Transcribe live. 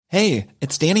Hey,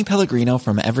 it's Danny Pellegrino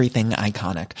from Everything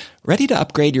Iconic. Ready to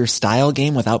upgrade your style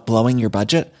game without blowing your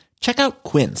budget? Check out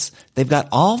Quince. They've got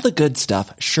all the good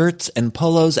stuff, shirts and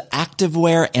polos,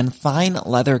 activewear, and fine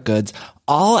leather goods,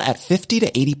 all at 50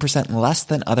 to 80% less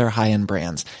than other high-end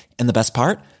brands. And the best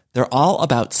part? They're all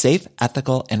about safe,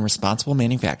 ethical, and responsible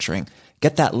manufacturing.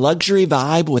 Get that luxury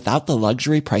vibe without the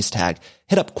luxury price tag.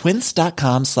 Hit up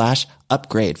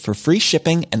quince.com/upgrade for free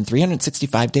shipping and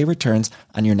 365-day returns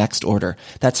on your next order.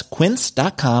 That's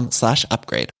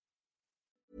quince.com/upgrade.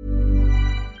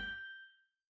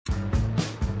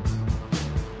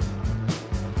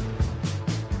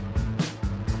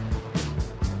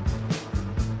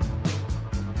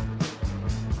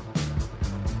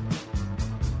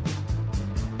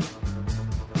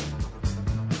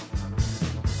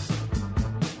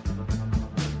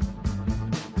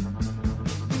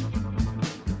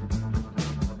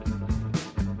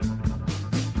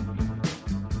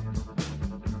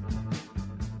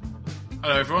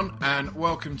 Hello everyone and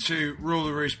welcome to Rule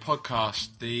the Roost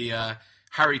podcast, the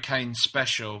Harry Kane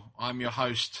special. I'm your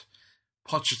host,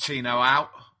 Pochettino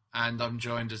out, and I'm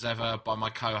joined as ever by my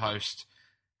co-host.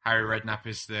 Harry Redknapp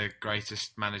is the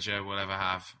greatest manager we'll ever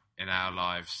have in our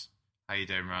lives. How you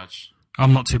doing, Raj?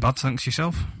 I'm not too bad, thanks.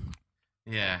 Yourself?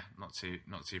 Yeah, not too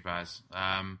bad.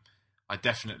 I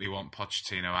definitely want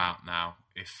Pochettino out now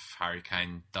if Harry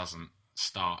Kane doesn't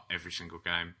start every single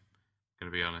game.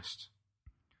 Going to be honest.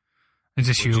 Is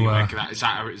this What do you make of that? Is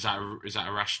that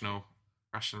a rational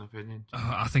opinion?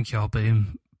 I think you're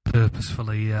being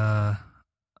purposefully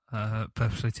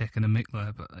taking a mick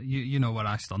there, but you know where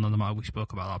I stand on the matter. We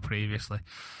spoke about that previously,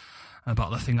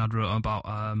 about the thing I'd wrote about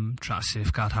trying to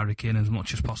safeguard Harry Kane as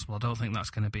much as possible. I don't think that's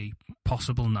going to be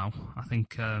possible now. I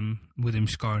think with him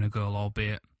scoring a goal,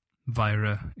 albeit via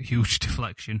a huge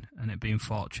deflection, and it being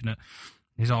fortunate,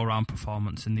 his all-round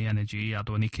performance and the energy he had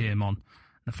when he came on,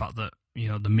 the fact that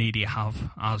the media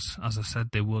have, as I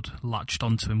said, they would, latched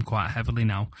onto him quite heavily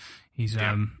now. He's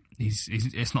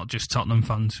it's not just Tottenham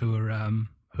fans who are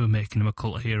making him a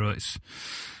cult hero. It's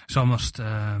almost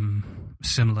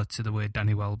similar to the way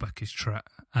Danny Welbeck is treated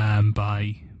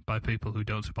by people who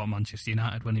don't support Manchester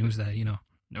United when he was there.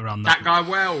 Around that guy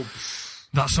Welbs.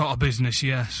 That sort of business,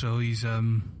 yeah. So he's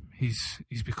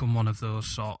become one of those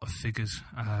sort of figures,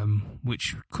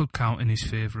 which could count in his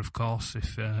favour, of course,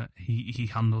 if he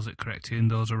handles it correctly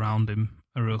and those around him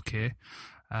are okay.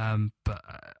 But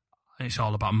it's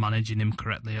all about managing him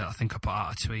correctly. I think I put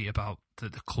out a tweet about the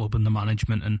club and the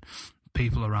management and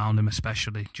people around him,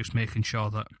 especially, just making sure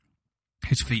that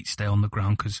his feet stay on the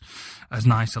ground, because as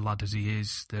nice a lad as he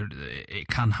is, it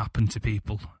can happen to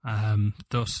people.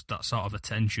 Thus, that sort of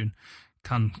attention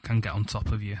can get on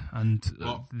top of you. And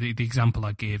the example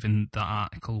I gave in that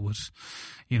article was,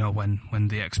 when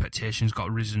the expectations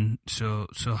got risen so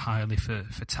highly for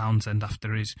Townsend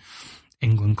after his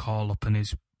England call up and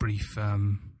his brief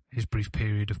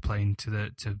period of playing to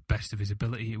the best of his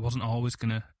ability, it wasn't always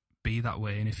going to be that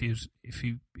way. And if he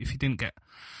didn't get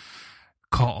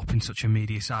caught up in such a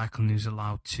media cycle and he was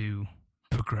allowed to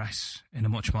progress in a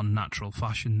much more natural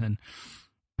fashion, then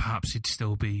perhaps he'd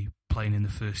still be playing in the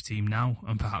first team now,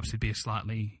 and perhaps he'd be a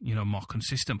slightly more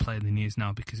consistent player than he is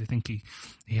now, because I think he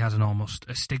has almost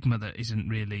a stigma that isn't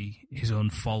really his own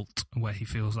fault, where he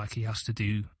feels like he has to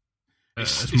do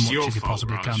as much as he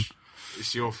possibly can.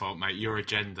 It's your fault, mate. Your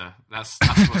agenda. That's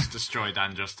what's destroyed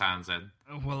Andros Townsend.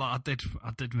 Well, I did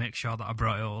make sure that I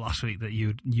brought it up last week that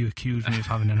you accused me of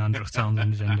having an Andros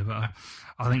Townsend agenda, but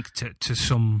I think to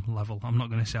some level, I'm not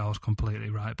going to say I was completely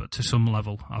right, but to some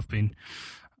level, I've been.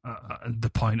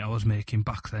 The point I was making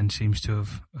back then seems to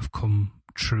have come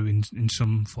true in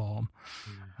some form.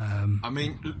 I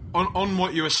mean, on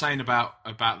what you were saying about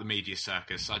the media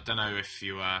circus, I don't know if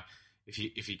you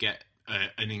get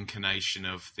an inclination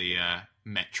of the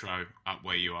metro up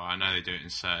where you are. I know they do it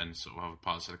in certain sort of other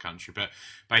parts of the country, but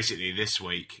basically this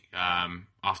week,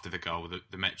 after the goal,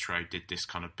 the metro did this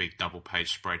kind of big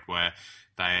double-page spread where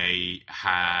they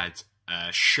had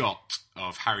a shot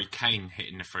of Harry Kane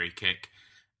hitting the free kick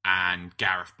and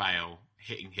Gareth Bale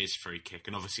hitting his free kick.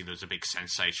 And obviously there was a big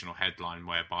sensational headline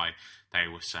whereby they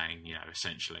were saying,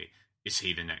 essentially, is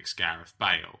he the next Gareth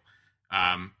Bale?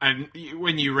 And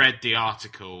when you read the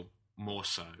article more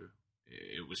so,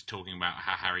 it was talking about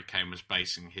how Harry Kane was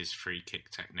basing his free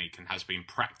kick technique and has been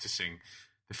practicing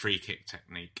the free kick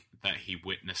technique that he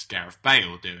witnessed Gareth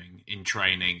Bale doing in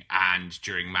training and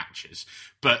during matches.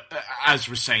 But as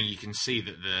we're saying, you can see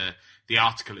that the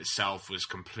article itself was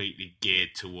completely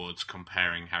geared towards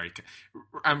comparing Harry Kane,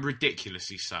 and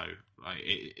ridiculously so. Like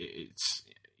it's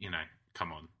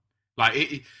come on,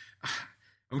 like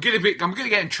I'm gonna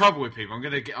get in trouble with people.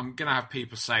 I'm gonna have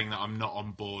people saying that I'm not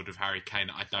on board with Harry Kane.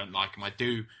 That I don't like him. I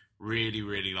do really,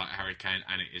 really like Harry Kane,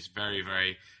 and it is very,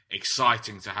 very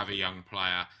exciting to have a young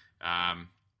player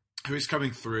who is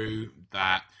coming through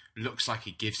that looks like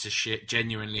he gives a shit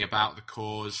genuinely about the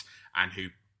cause, and who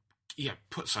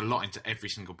puts a lot into every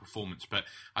single performance. But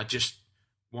I just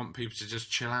want people to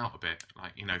just chill out a bit.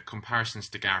 Like, comparisons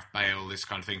to Gareth Bale, this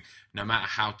kind of thing, no matter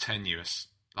how tenuous,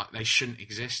 like, they shouldn't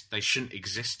exist. They shouldn't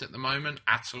exist at the moment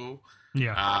at all.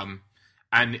 Yeah.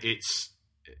 And it's,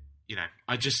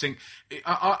 I just think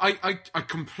I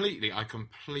completely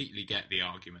get the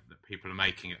argument that people are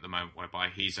making at the moment, whereby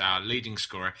he's our leading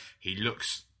scorer. He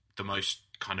looks the most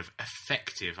kind of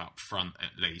effective up front,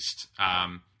 at least,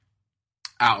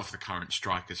 out of the current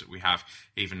strikers that we have,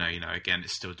 even though, again,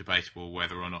 it's still debatable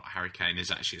whether or not Harry Kane is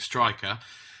actually a striker.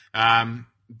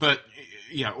 But,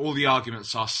 all the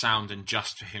arguments are sound and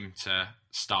just for him to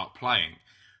start playing.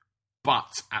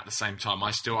 But at the same time,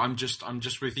 I'm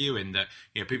just with you in that,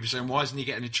 people are saying, why isn't he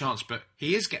getting a chance? But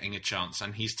he is getting a chance,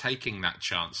 and he's taking that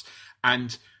chance.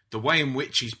 And the way in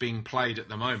which he's being played at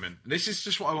the moment, this is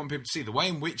just what I want people to see. The way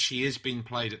in which he is being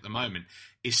played at the moment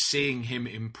is seeing him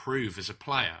improve as a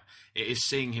player. It is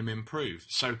seeing him improve.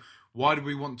 So why do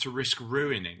we want to risk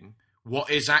ruining what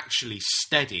is actually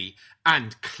steady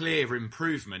and clear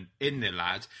improvement in the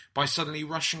lad by suddenly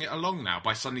rushing it along now,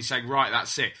 by suddenly saying, right,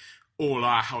 that's it. All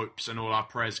our hopes and all our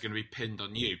prayers are going to be pinned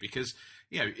on you? Because,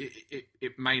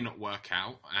 it may not work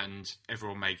out and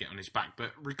everyone may get on his back.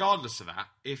 But regardless of that,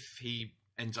 if he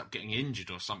ends up getting injured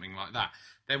or something like that,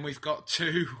 then we've got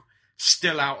two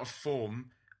still out of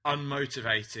form,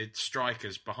 unmotivated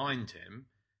strikers behind him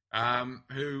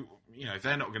who,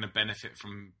 they're not going to benefit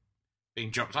from being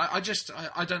dropped. I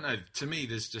don't know. To me,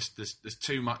 there's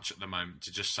too much at the moment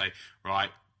to just say, right,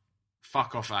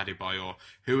 fuck off Adebayor,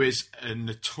 who is a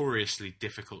notoriously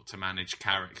difficult to manage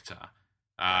character.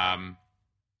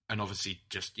 And obviously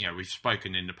just, we've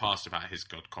spoken in the past about his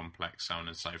God complex, so on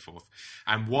and so forth.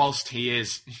 And whilst he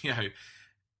is,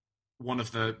 one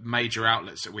of the major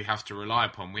outlets that we have to rely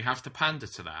upon, we have to pander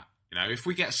to that. If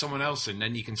we get someone else in,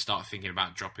 then you can start thinking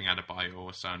about dropping Adebayor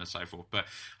or so on and so forth. But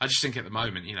I just think at the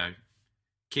moment,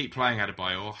 keep playing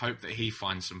Adebayor, hope that he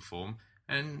finds some form,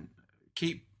 and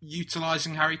keep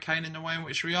utilising Harry Kane in the way in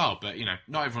which we are. But,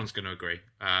 not everyone's going to agree.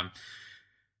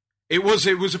 It was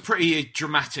a pretty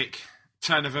dramatic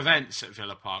turn of events at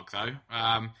Villa Park, though,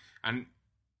 and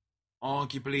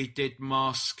arguably did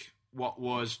mask what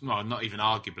was, well, not even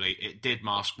arguably, it did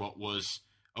mask what was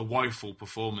a woeful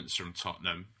performance from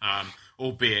Tottenham,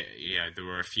 albeit, there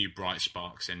were a few bright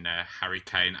sparks in there, Harry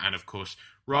Kane and, of course,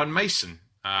 Ryan Mason,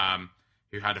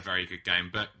 who had a very good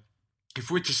game. But if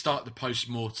we're to start the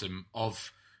post-mortem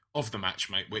of the match,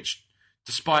 mate, which,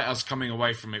 despite us coming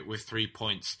away from it with 3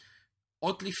 points,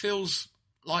 oddly feels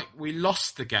like we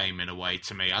lost the game in a way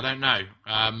to me. I don't know.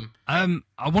 I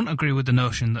wouldn't agree with the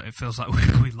notion that it feels like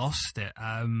we lost it.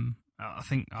 I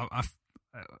think I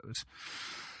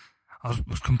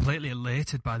was completely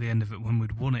elated by the end of it when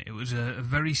we'd won it. It was a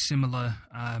very similar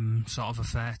sort of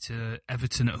affair to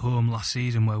Everton at home last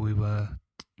season, where we were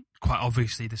quite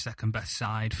obviously the second best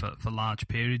side for large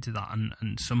periods of that,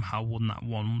 and somehow won that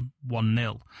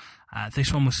 1-0.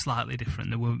 This one was slightly different.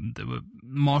 There were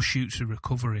more shoots of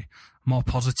recovery, more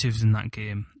positives in that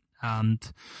game,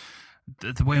 and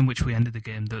the way in which we ended the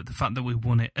game, the fact that we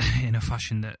won it in a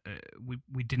fashion that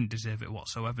we didn't deserve it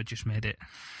whatsoever, just made it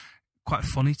quite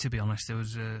funny, to be honest. There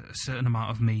was a certain amount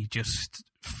of me just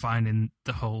finding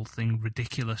the whole thing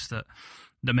ridiculous that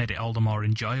made it all the more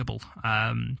enjoyable.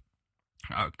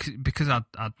 Because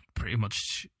I'd pretty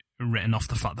much written off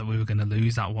the fact that we were going to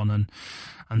lose that one,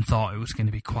 and thought it was going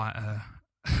to be quite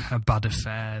a bad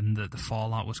affair, and that the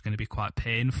fallout was going to be quite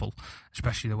painful,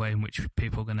 especially the way in which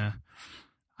people are going to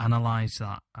analyse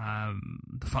that.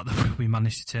 The fact that we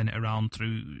managed to turn it around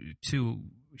through two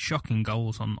shocking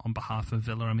goals on behalf of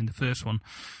Villa. I mean, the first one,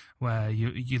 where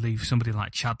you leave somebody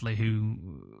like Chadley,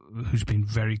 who's been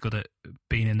very good at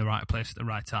being in the right place at the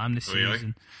right time this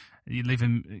season. You leave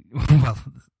him, well,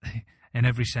 in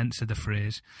every sense of the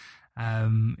phrase.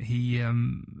 He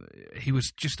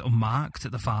was just unmarked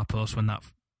at the far post when that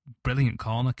brilliant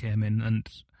corner came in, and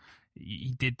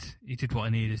he did what he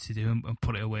needed to do and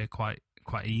put it away quite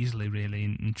easily, really,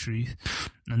 in truth.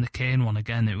 And the Kane one,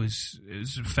 again, it was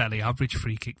a fairly average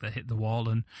free kick that hit the wall,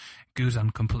 and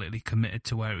Guzan completely committed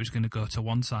to where it was going to go to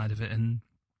one side of it, and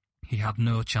he had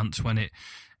no chance when it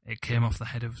came off the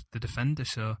head of the defender.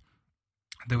 So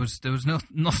there was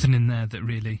nothing in there that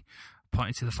really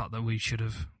pointed to the fact that we should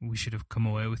have come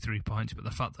away with 3 points, but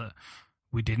the fact that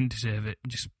we didn't deserve it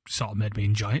just sort of made me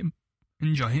enjoy it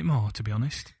enjoy it more, to be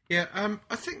honest. Yeah,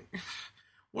 I think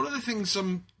one of the things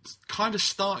I'm kind of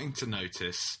starting to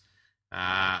notice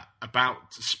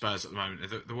about Spurs at the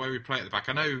moment, the way we play at the back,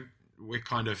 I know we're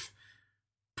kind of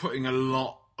putting a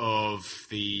lot of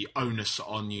the onus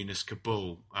on Yunus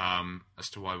Kabul as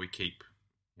to why we keep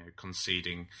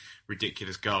conceding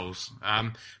ridiculous goals.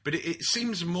 But it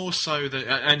seems more so that,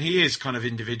 and he is kind of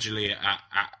individually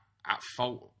at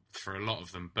fault for a lot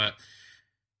of them, but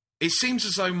it seems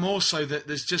as though more so that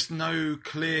there's just no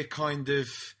clear kind of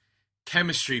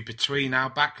chemistry between our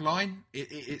back line.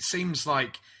 It seems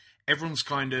like everyone's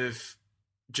kind of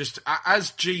just,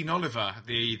 as Gene Oliver,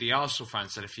 the Arsenal fan,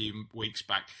 said a few weeks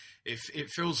back, it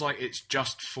feels like it's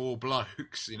just four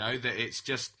blokes, that it's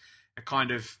just a kind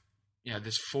of,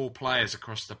 there's four players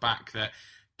across the back that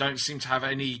don't seem to have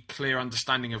any clear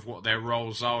understanding of what their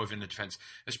roles are within the defence.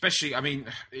 Especially, I mean,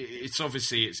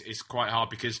 it's quite hard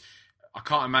because I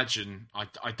can't imagine,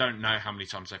 I don't know how many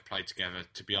times they've played together,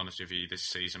 to be honest with you, this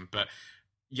season, but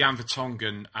Jan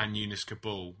Vertonghen and Yunus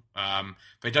Kabul,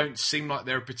 they don't seem like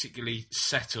they're a particularly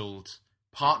settled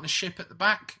partnership at the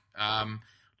back.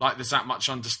 Like there's that much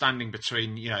understanding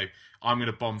between, I'm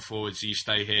going to bomb forwards, you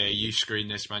stay here, you screen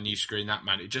this man, you screen that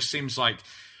man. It just seems like,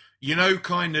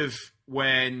 kind of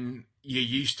when you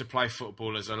used to play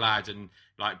football as a lad and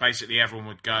like basically everyone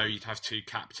would go, you'd have two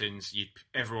captains,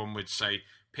 everyone would say,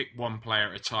 pick one player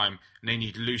at a time, and then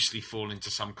you'd loosely fall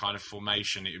into some kind of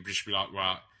formation. It would just be like,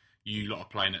 right, you lot are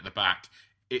playing at the back.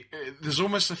 There's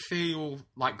almost a feel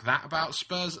like that about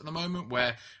Spurs at the moment,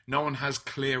 where no one has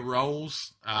clear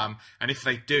roles, and if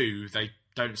they do, they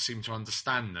don't seem to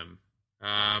understand them.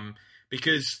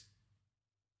 Because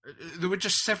there were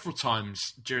just several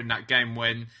times during that game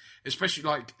when, especially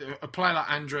like a player like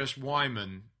Andreas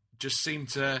Weimann just seemed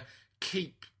to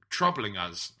keep troubling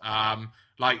us.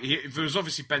 There was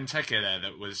obviously Benteke there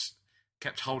that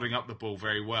kept holding up the ball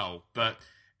very well, but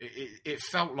it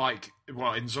felt like,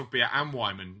 N'Zogbia and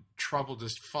Weimann troubled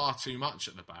us far too much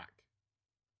at the back.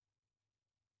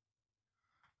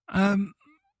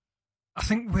 I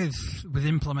think with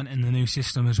implementing the new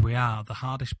system as we are, the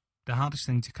hardest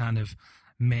thing to kind of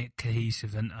make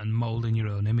cohesive and mould in your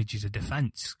own image is a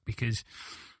defence, because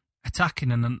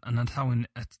attacking and allowing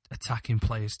attacking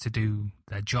players to do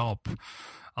their job,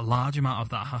 a large amount of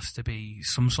that has to be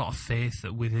some sort of faith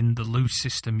that within the loose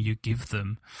system you give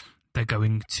them, they're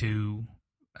going to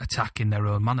attack in their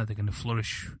own manner. They're going to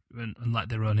flourish and let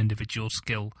their own individual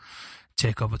skill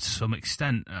take over to some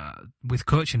extent. With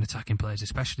coaching attacking players,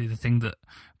 especially, the thing that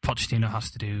Pochettino has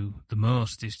to do the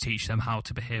most is teach them how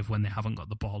to behave when they haven't got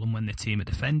the ball and when their team are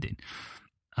defending.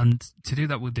 And to do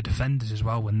that with the defenders as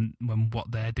well, when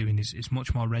what they're doing is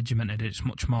much more regimented, it's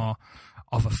much more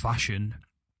of a fashion,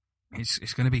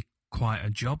 it's going to be quite a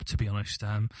job, to be honest,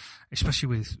 especially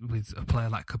with a player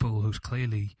like Kabul, who's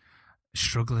clearly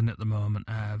struggling at the moment.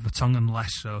 Vertonghen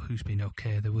less so, who's been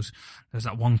okay. There was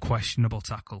that one questionable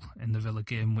tackle in the Villa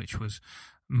game, which was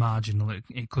marginal.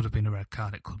 It could have been a red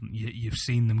card. It couldn't. You've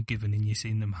seen them given and you've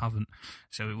seen them haven't.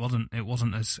 So it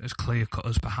wasn't as clear cut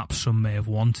as perhaps some may have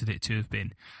wanted it to have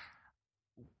been.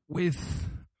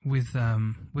 With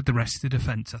the rest of the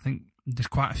defence, I think there's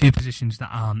quite a few positions that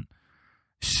aren't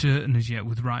certain as yet.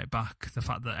 With right back, the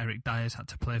fact that Eric Dyer's had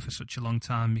to play for such a long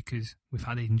time because we've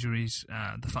had injuries,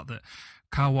 the fact that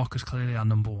Kyle Walker's clearly our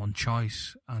number one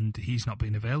choice and he's not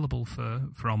been available for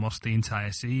almost the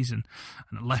entire season.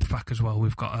 And at left back as well,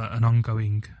 we've got an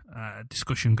ongoing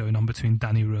discussion going on between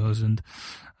Danny Rose and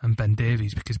Ben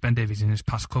Davies, because Ben Davies in his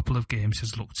past couple of games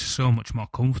has looked so much more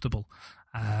comfortable.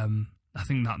 I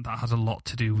think that has a lot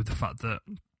to do with the fact that,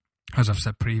 as I've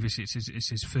said previously, it's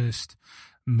his first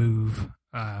move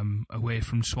away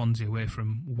from Swansea, away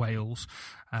from Wales.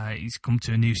 He's come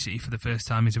to a new city for the first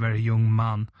time. He's a very young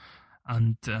man,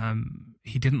 and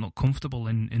he didn't look comfortable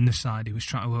in the side. He was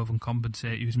trying to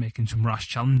overcompensate. He was making some rash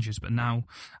challenges, but now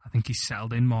I think he's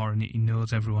settled in more and he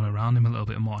knows everyone around him a little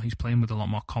bit more. He's playing with a lot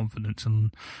more confidence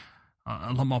and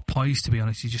a lot more poise, to be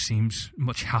honest. He just seems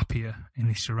much happier in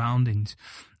his surroundings.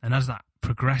 And as that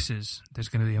progresses, there's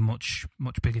going to be a much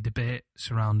bigger debate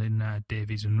surrounding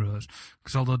Davies and Rose.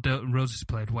 Because although Rose has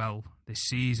played well this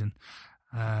season,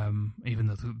 even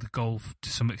though the goal to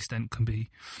some extent can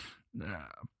be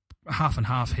half and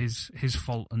half his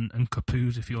fault and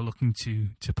Capu's, if you're looking to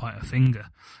point a finger,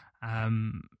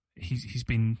 he's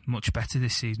been much better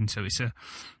this season. So it's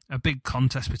a big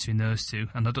contest between those two,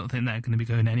 and I don't think they're going to be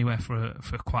going anywhere for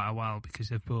quite a while, because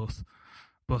they've both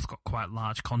got quite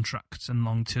large contracts and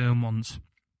long-term ones.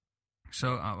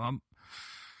 So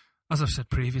as I've said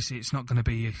previously, it's not going to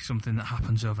be something that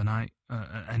happens overnight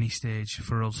at any stage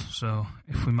for us. So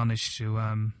if we manage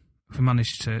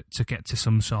to get to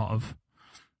some sort of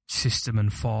system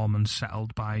and form and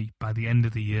settled by the end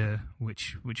of the year,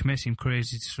 which may seem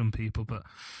crazy to some people, but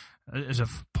as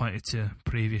I've pointed to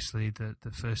previously, the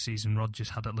first season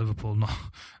Rodgers had at Liverpool,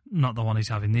 not the one he's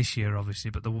having this year, obviously,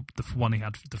 but the one he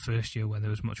had the first year where there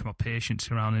was much more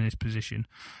patience around in his position,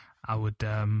 I'd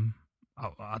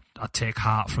take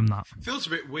heart from that. It feels a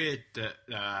bit weird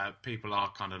that people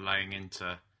are kind of laying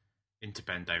into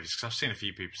Ben Davies, because I've seen a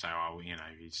few people say, "Oh, you know,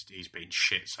 he's been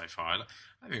shit so far."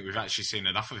 I think we've actually seen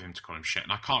enough of him to call him shit,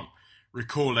 and I can't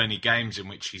recall any games in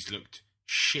which he's looked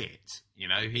shit. You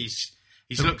know, he's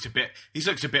looked a bit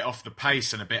off the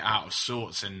pace and a bit out of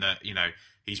sorts in that, you know,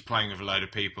 he's playing with a load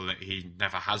of people that he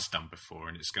never has done before,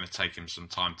 and it's going to take him some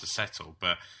time to settle.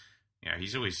 But you know,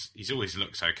 he's always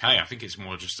looked okay. I think it's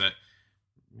more just that,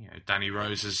 you know, Danny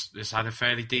Rose has had a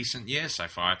fairly decent year so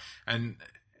far, and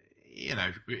you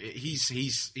know,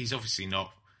 he's obviously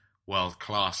not world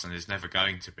class and is never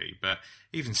going to be. But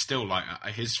even still, like,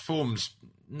 his form's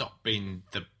not been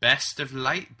the best of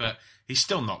late, but he's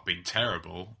still not been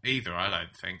terrible either, I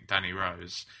don't think, Danny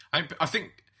Rose. I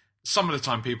think some of the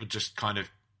time people just kind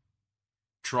of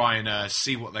try and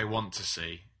see what they want to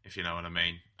see, if you know what I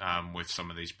mean, with some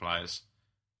of these players.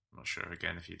 I'm not sure,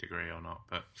 again, if you'd agree or not,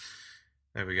 but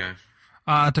there we go.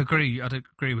 I'd agree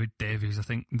with Davies. I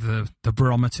think the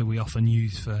barometer we often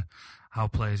use for how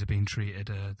players are being treated,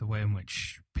 the way in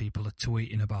which people are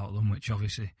tweeting about them, which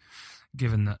obviously,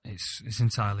 given that it's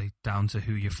entirely down to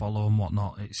who you follow and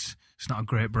whatnot, it's not a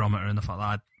great barometer. And the fact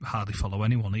that I hardly follow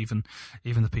anyone, even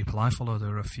the people I follow,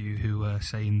 there are a few who are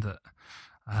saying that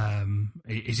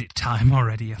is it time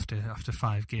already after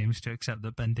 5 games to accept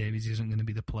that Ben Davies isn't going to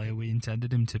be the player we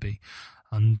intended him to be?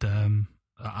 And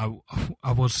I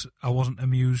wasn't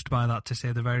amused by that, to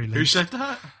say the very least. Who said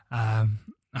that?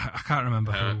 I can't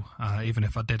remember who. Even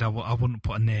if I did, I wouldn't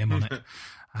put a name on it.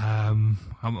 I'm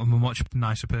a much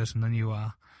nicer person than you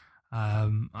are.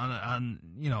 And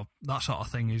you know, that sort of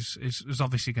thing is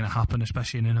obviously going to happen,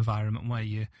 especially in an environment where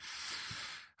you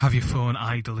have your phone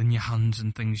idle in your hands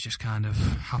and things just kind of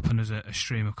happen as a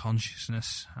stream of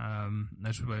consciousness,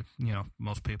 as where, you know,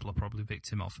 most people are probably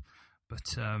victim of.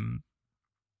 But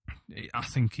I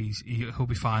think he'll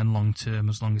be fine long term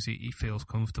as long as he feels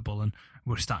comfortable, and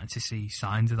we're starting to see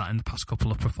signs of that in the past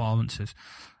couple of performances.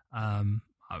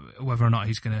 Whether or not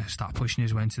he's going to start pushing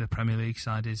his way into the Premier League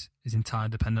side is entirely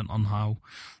dependent on how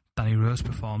Danny Rose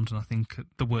performed, and I think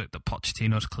the work that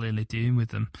Pochettino's clearly doing with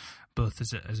them, both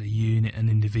as a unit and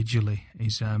individually,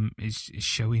 is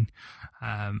showing.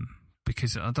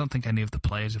 Because I don't think any of the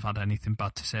players have had anything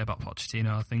bad to say about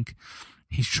Pochettino. I think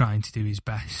he's trying to do his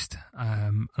best,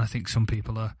 and I think some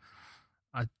people are,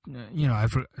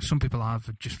 some people are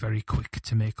just very quick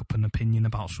to make up an opinion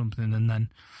about something, and then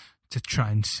to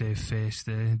try and save face,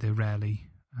 they rarely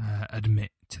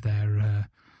admit to their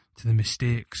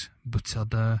mistakes. But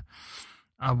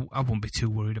I won't be too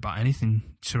worried about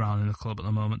anything surrounding the club at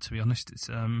the moment, to be honest. It's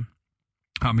on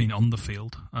the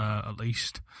field at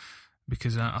least,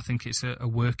 because I think it's a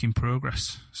work in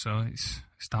progress. So it's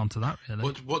down to that,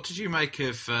 really. What did you make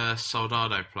of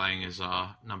Soldado playing as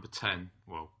our number 10?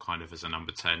 Well, kind of as a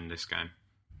number 10 this game.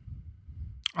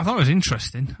 I thought it was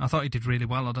interesting. I thought he did really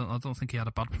well. I don't think he had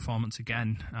a bad performance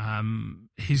again.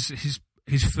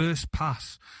 His first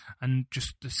pass and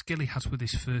just the skill he has with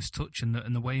his first touch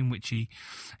and the way in which he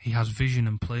has vision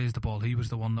and plays the ball. He was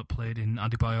the one that played in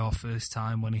Adebayor first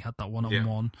time when he had that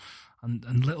one-on-one.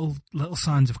 And little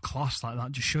signs of class like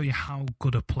that just show you how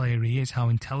good a player he is, how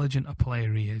intelligent a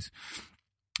player he is,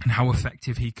 and how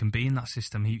effective he can be in that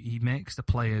system. He makes the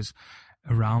players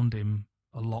around him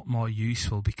a lot more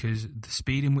useful because the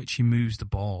speed in which he moves the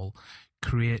ball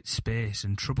creates space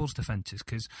and troubles defences.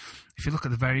 Because if you look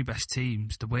at the very best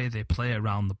teams, the way they play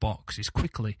around the box is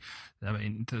quickly. I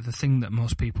mean, the thing that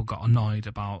most people got annoyed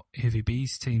about Ivy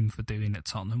B's team for doing at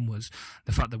Tottenham was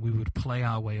the fact that we would play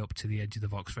our way up to the edge of the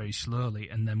box very slowly,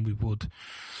 and then we would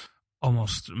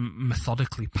almost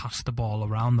methodically pass the ball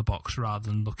around the box rather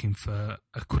than looking for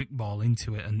a quick ball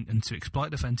into it and to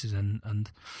exploit defences.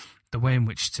 And the way in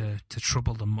which to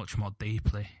trouble them much more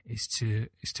deeply is to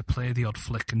play the odd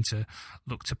flick and to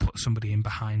look to put somebody in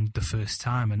behind the first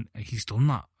time, and he's done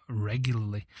that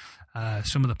regularly.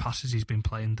 Some of the passes he's been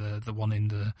playing, the one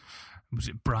in was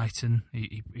it Brighton?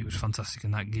 He was fantastic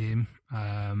in that game.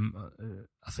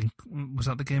 I think, was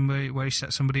that the game where he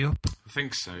set somebody up? I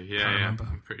think so. Yeah,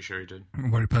 I'm pretty sure he did.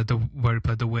 Where he played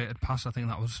the weighted pass. I think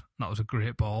that was a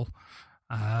great ball.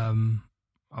 I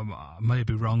may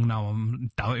be wrong now. I'm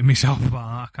doubting myself about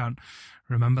that. I can't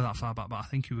remember that far back, but I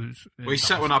think he was. Well, he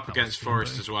set one up against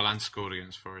Forest as well, and scored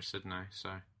against Forest, didn't he? So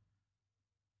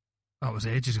that was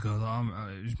ages ago, though.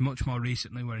 It was much more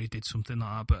recently where he did something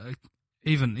like that. But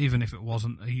even if it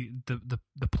wasn't,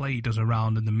 the play he does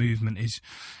around and the movement is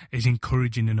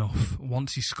encouraging enough.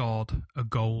 Once he scored a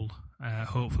goal,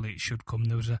 hopefully it should come.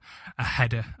 There was a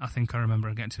header, I think I remember,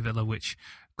 against Villa, which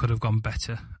could have gone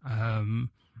better. And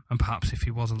perhaps if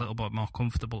he was a little bit more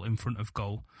comfortable in front of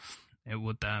goal, it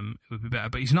would be better.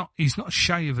 But he's not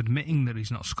shy of admitting that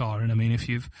he's not scoring. I mean, if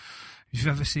you've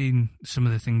ever seen some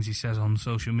of the things he says on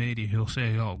social media, he'll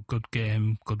say, "Oh, good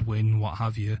game, good win, what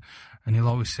have you," and he'll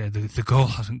always say the goal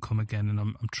hasn't come again, and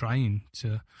I'm trying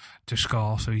to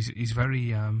score. So he's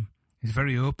very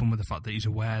open with the fact that he's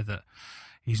aware that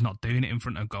he's not doing it in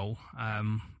front of goal. A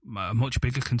much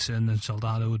bigger concern than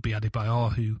Soldado would be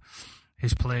Adebayor, who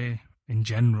his play in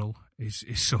general is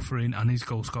suffering, and his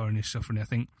goal scoring is suffering. I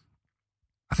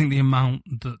think the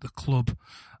amount that the club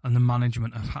and the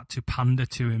management have had to pander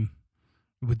to him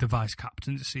with the vice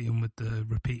captaincy and with the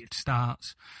repeated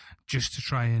starts, just to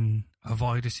try and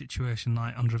avoid a situation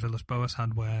like Andre Villas-Boas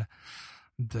had, where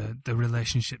the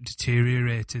relationship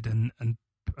deteriorated and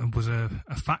was a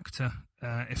factor,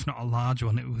 if not a large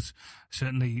one. It was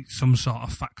certainly some sort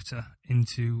of factor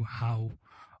into how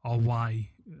or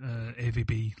why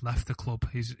AVB left the club,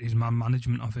 his man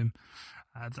management of him.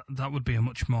 That would be a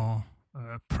much more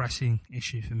pressing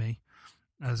issue for me.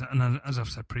 As I've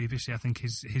said previously, I think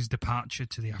his departure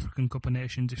to the African Cup of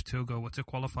Nations, if Togo were to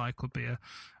qualify, could be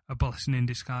a blessing in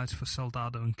disguise for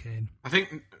Soldado and Kane. I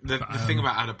think the thing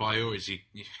about Adebayor is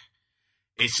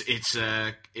it's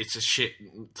a shit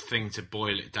thing to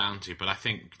boil it down to, but I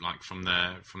think like from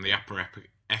the upper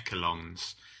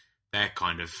echelons, they're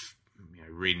kind of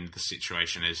reading the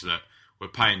situation is that we're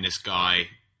paying this guy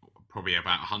probably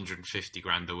about 150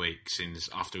 grand a week since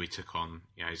after we took on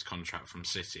his contract from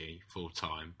City full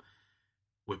time.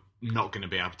 We're not going to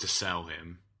be able to sell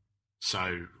him,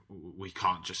 so we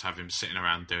can't just have him sitting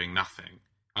around doing nothing.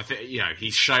 I think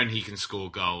he's shown he can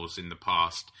score goals in the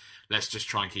past. Let's just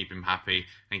try and keep him happy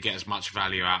and get as much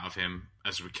value out of him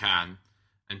as we can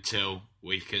until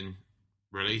we can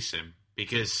release him.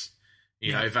 Because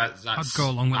that's I'd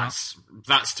go along with that.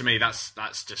 That's to me, that's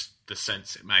just the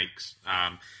sense it makes,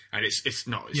 and it's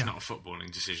not a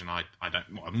footballing decision.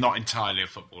 I'm not entirely a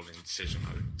footballing decision,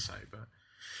 I would say, but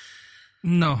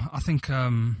no, I think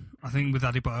with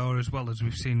Adebayor, as well as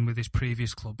we've seen with his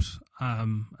previous clubs,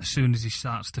 as soon as he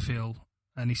starts to feel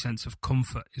any sense of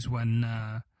comfort is when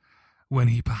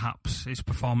he perhaps his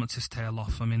performances tail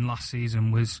off. I mean, last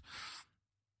season was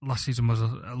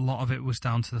a lot of it was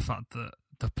down to the fact that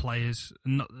the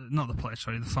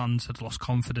fans had lost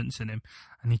confidence in him,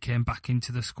 and he came back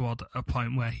into the squad at a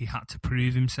point where he had to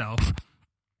prove himself.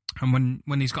 And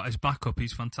when he's got his back up,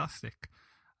 he's fantastic.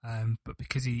 But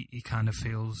because he kind of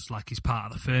feels like he's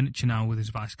part of the furniture now with his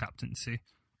vice captaincy,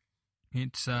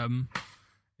 it's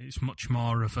much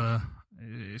more of a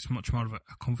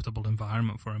comfortable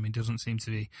environment for him. He doesn't seem to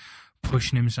be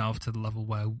pushing himself to the level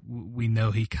where we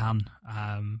know he can,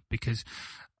 because,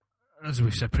 as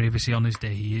we've said previously, on his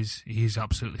day he is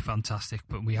absolutely fantastic,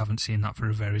 but we haven't seen that for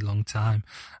a very long time.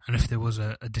 And if there was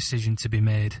a decision to be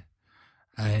made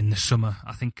in the summer,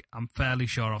 I think I'm fairly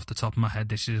sure off the top of my head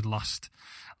this is last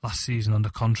season under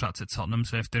contract at Tottenham.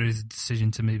 So if there is a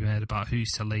decision to be made about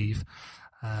who's to leave,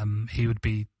 he would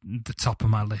be the top of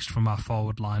my list from our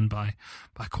forward line by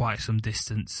quite some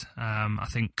distance. I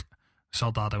think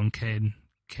Soldado and Kane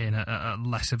are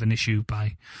less of an issue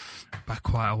by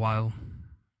quite a while.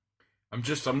 I'm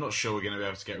not sure we're going to be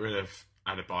able to get rid of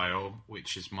Adebayor,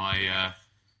 which is my.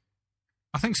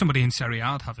 I think somebody in Serie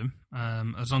A would have him.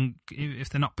 If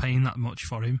they're not paying that much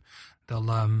for him,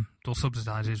 they'll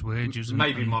subsidise his wages.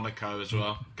 Maybe Monaco as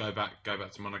well. Go back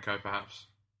to Monaco, perhaps.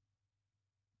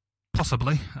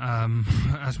 Possibly,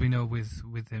 as we know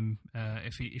with him,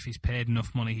 if he's paid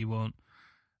enough money, he won't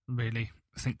really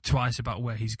think twice about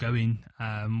where he's going.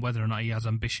 Whether or not he has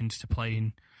ambitions to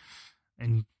play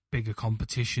in bigger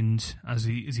competitions as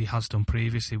he has done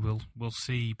previously, we'll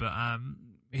see. But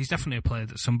he's definitely a player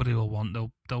that somebody will want.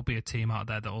 There'll be a team out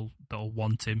there that'll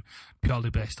want him purely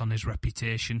based on his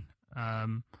reputation.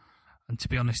 And to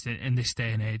be honest, in this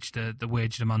day and age, the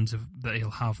wage demands that he'll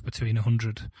have between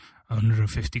 100 and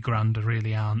 150 grand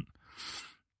really aren't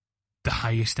the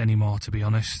highest anymore, to be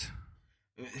honest.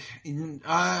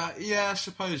 Yeah, I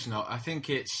suppose not. I think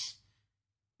it's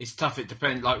tough. It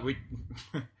depends. Like we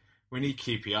need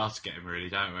QPR to get him, really,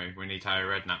 don't we? We need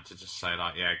Harry Redknapp to just say,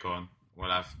 like, yeah, go on,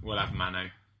 we'll have Manu,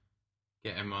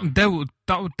 get him on.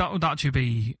 That would actually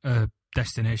be a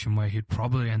destination where he'd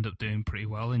probably end up doing pretty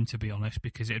well in, to be honest,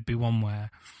 because it'd be one where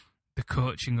the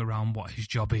coaching around what his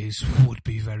job is would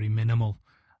be very minimal.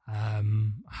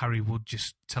 Harry would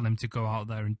just tell him to go out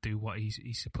there and do what he's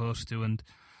supposed to, and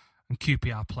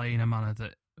QPR play in a manner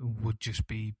that would just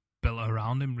be built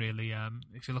around him. Really,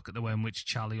 if you look at the way in which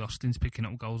Charlie Austin's picking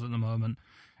up goals at the moment,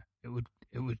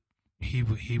 he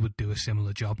would do a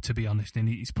similar job, to be honest. And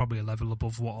he's probably a level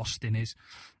above what Austin is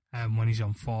when he's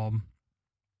on form,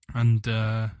 and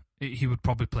he would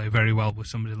probably play very well with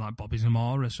somebody like Bobby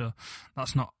Zamora. So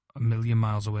that's not a million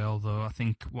miles away. Although I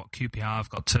think what QPR have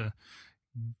got to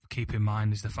keep in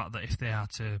mind is the fact that if they are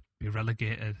to be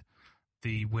relegated,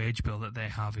 the wage bill that they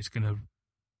have is going to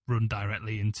run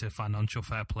directly into financial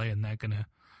fair play, and they're going to.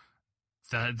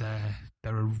 There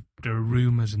are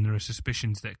rumours and there are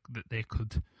suspicions that they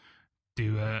could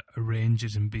do a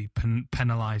Rangers and be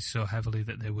penalised so heavily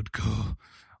that they would go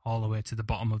all the way to the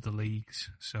bottom of the leagues.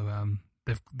 So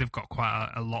they've got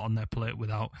quite a lot on their plate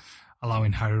without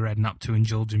allowing Harry Redknapp to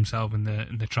indulge himself in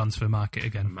the transfer market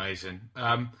again. Amazing.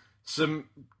 To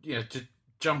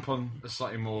jump on a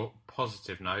slightly more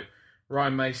positive note,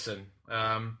 Ryan Mason.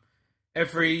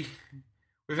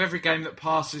 With every game that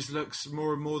passes, looks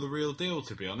more and more the real deal.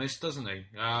 To be honest, doesn't he?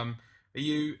 Are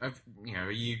you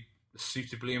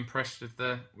suitably impressed with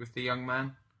the young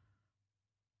man?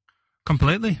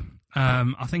 Completely.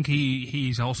 I think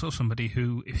he's also somebody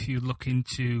who, if you look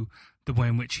into the way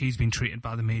in which he's been treated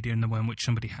by the media and the way in which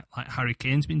somebody like Harry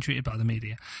Kane's been treated by the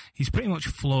media, he's pretty much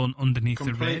flown underneath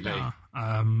Completely. the radar.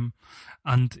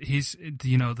 And he's,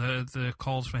 the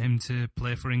calls for him to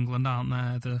play for England aren't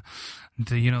there.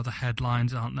 The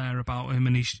headlines aren't there about him,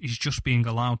 and he's just being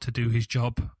allowed to do his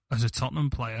job as a Tottenham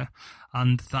player,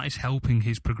 and that is helping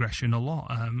his progression a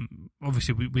lot.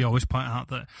 Obviously, we always point out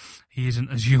that he isn't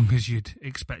as young as you'd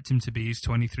expect him to be. He's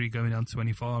 23 going on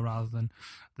 24 rather than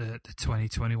the 20,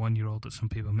 21-year-old that some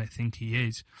people may think he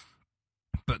is.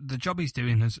 But the job he's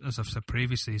doing, as I've said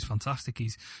previously, is fantastic.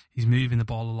 He's moving the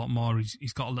ball a lot more.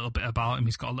 He's got a little bit about him.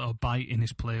 He's got a little bite in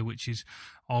his play, which is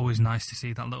always nice to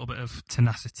see, that little bit of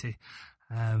tenacity.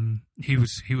 He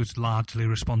was largely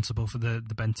responsible for the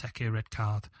Benteke red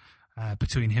card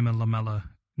between him and Lamela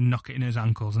knocking his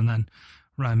ankles, and then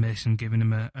Ryan Mason giving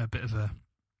him a bit of a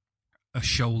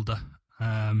shoulder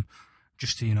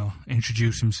just to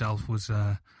introduce himself was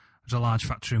a large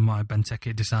factor in why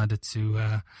Benteke decided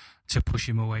to push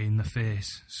him away in the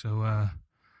face. So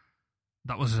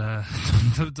that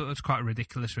was quite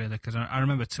ridiculous, really, because I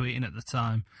remember tweeting at the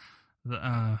time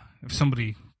that if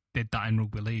somebody did that in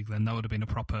rugby league, then that would have been a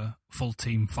proper full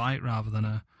team fight rather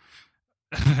than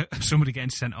somebody getting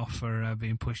sent off for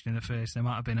being pushed in the face. There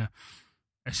might have been a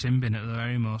sin bin at the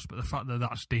very most, but the fact that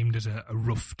that's deemed as a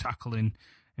rough tackle in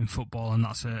football, and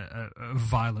that's a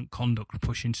violent conduct,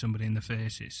 pushing somebody in the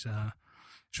face, it's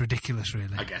ridiculous,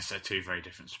 really. I guess they're two very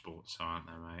different sports, aren't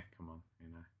they, mate? Come on,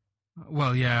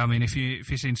 Well, yeah, I mean, if you've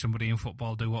seen somebody in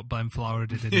football do what Ben Flower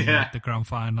did in the grand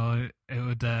final, it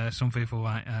would some people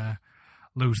might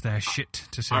lose their shit,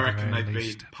 to say the very least. I reckon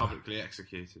they'd be publicly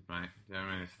executed, mate. You know what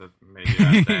I mean? If the media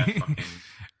had their fucking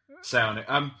say on it.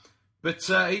 I'm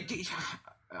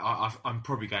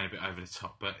probably going a bit over the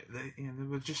top, but there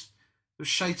was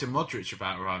shades of Modric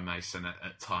about Ryan Mason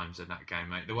at times in that game,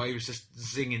 mate. The way he was just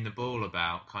zinging the ball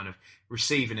about, kind of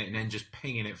receiving it and then just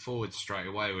pinging it forward straight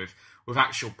away with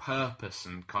actual purpose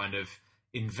and kind of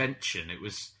invention. It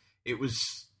was I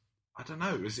don't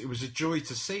know. It was a joy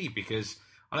to see, because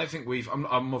I don't think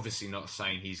I'm obviously not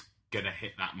saying he's going to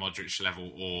hit that Modric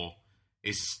level or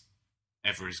is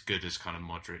ever as good as kind of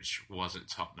Modric was at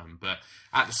Tottenham. But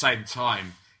at the same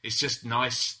time, it's just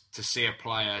nice to see a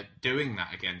player doing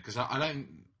that again, because I don't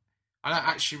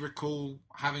actually recall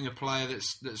having a player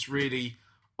that's really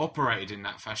operated in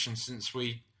that fashion since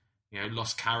we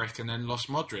lost Carrick and then lost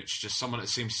Modric. Just someone that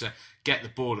seems to get the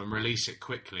ball and release it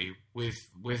quickly with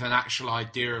an actual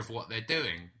idea of what they're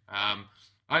doing. I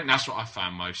think that's what I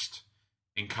found most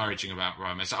encouraging about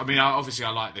Ryan Mason. I mean, obviously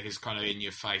I like his kind of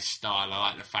in-your-face style. I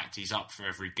like the fact he's up for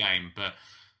every game, but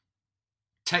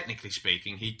technically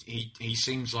speaking, he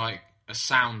seems like a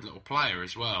sound little player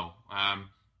as well.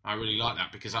 I really like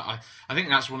that, because I think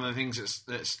that's one of the things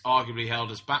that's arguably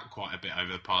held us back quite a bit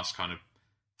over the past kind of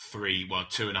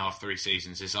 2.5, 3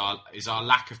 seasons is our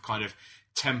lack of kind of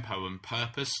tempo and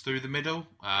purpose through the middle.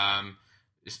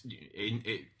 In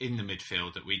the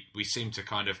midfield, that we seem to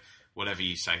kind of, whatever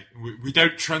you say, we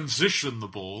don't transition the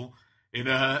ball in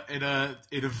a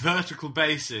vertical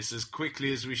basis as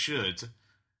quickly as we should.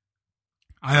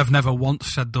 I have never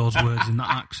once said those words in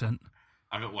that accent.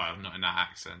 Well, not in that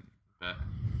accent, but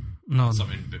no,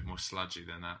 something a bit more sludgy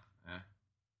than that.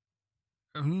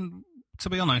 Yeah. To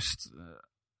be honest,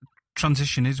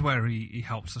 transition is where he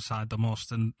helps the side the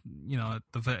most, and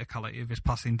the verticality of his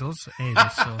passing does aid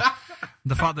us. So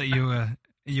the fact that you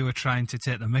were trying to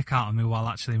take the mick out of me while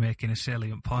actually making a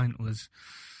salient point was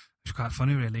quite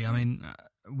funny, really. I mean,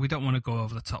 we don't want to go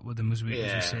over the top with him, as we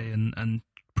say, and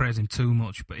praise him too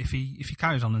much. But if he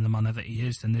carries on in the manner that he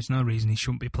is, then there's no reason he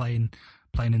shouldn't be playing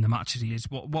in the matches he is.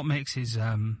 What makes his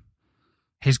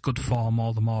good form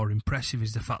all the more impressive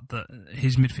is the fact that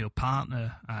his midfield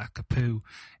partner, Capoue,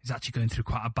 is actually going through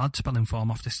quite a bad spell in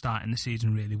form after starting the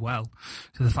season really well.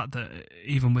 So the fact that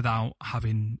even without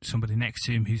having somebody next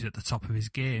to him who's at the top of his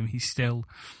game, he's still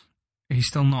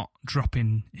not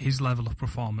dropping his level of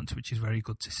performance, which is very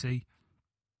good to see.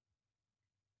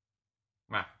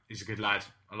 Well, he's a good lad.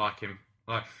 I like him.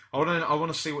 I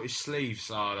want to see what his sleeves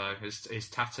are though. His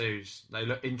tattoos. They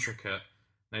look intricate.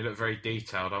 They look very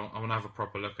detailed. I want to have a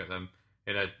proper look at them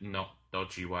in a not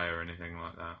dodgy way or anything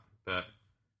like that. But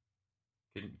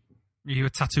are you a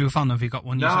tattoo fan? Have you got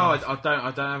one? No, yourself? I don't.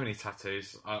 I don't have any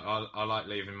tattoos. I like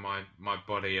leaving my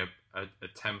body a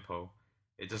temple.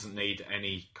 It doesn't need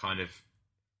any kind of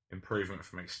improvement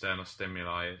from external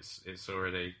stimuli. It's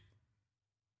already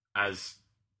as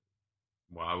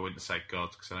well. I wouldn't say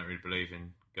God because I don't really believe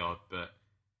in God, but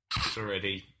it's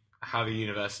already how the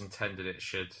universe intended it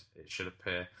should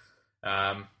appear.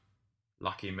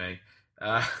 Lucky me.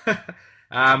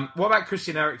 What about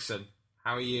Christian Eriksen?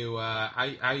 How are you? How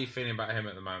are you feeling about him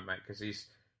at the moment, mate? Because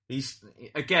he's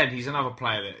another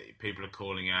player that people are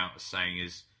calling out as saying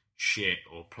is shit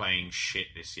or playing shit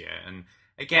this year. And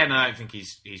again, I don't think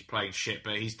he's playing shit,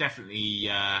 but he's definitely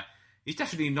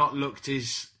not looked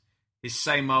his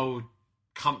same old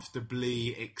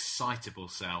comfortably excitable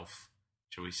self,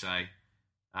 shall we say?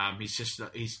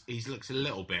 He's looked a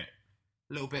little bit,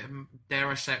 dare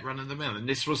I say it, run of the mill. And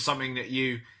this was something that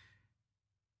you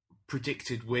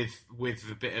predicted with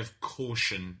a bit of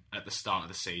caution at the start of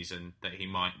the season that he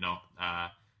might not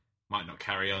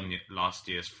carry on last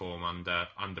year's form under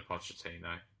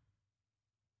Pochettino.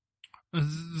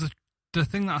 The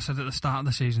thing that I said at the start of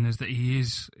the season is that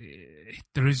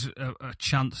there is a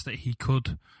chance that he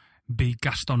could be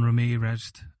Gaston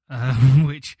Ramirez,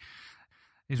 which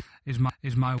is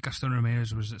my Gaston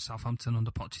Ramirez was at Southampton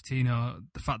under Pochettino.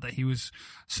 The fact that he was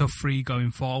so free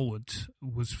going forward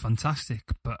was fantastic,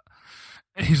 but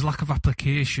his lack of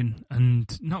application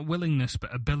and not willingness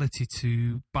but ability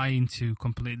to buy into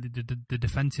completely the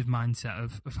defensive mindset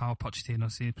of how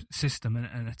Pochettino's system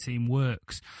and a team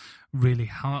works really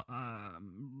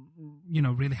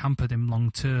really hampered him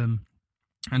long term,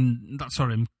 and that saw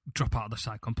him drop out of the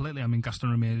side completely. I mean, Gaston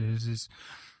Ramirez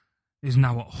is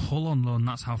now at Hull on loan.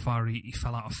 That's how far he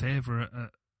fell out of favour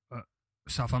at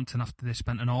Southampton after they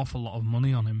spent an awful lot of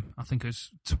money on him. I think it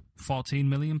was 14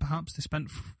 million perhaps they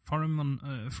spent for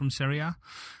him from Serie A,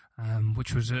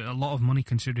 which was a lot of money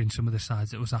considering some of the sides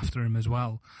that was after him as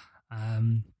well.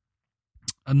 And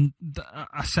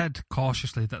I said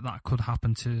cautiously that could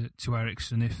happen to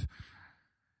Eriksen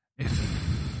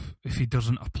if he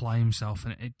doesn't apply himself,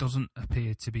 and it doesn't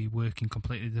appear to be working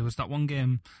completely. There was that one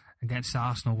game against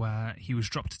Arsenal where he was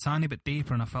dropped a tiny bit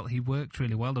deeper and I felt he worked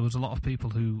really well. There was a lot of people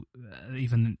who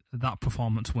even that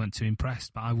performance weren't too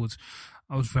impressed, but I was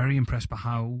very impressed by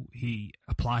how he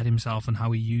applied himself and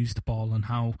how he used the ball, and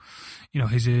how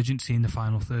his urgency in the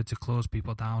final third to close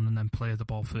people down and then play the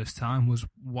ball first time was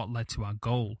what led to our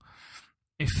goal.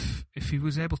 If he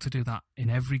was able to do that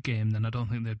in every game, then I don't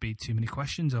think there'd be too many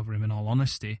questions over him, in all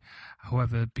honesty.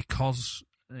 However, because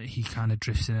he kind of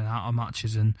drifts in and out of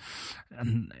matches and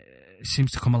seems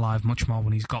to come alive much more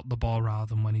when he's got the ball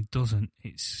rather than when he doesn't,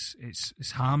 it's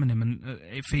harming him, and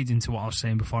it feeds into what I was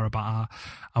saying before about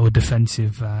our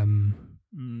defensive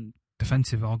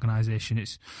organisation.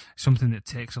 It's something that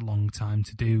takes a long time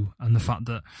to do, and the fact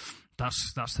that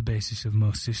that's the basis of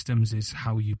most systems is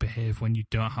how you behave when you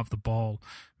don't have the ball,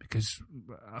 because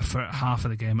for half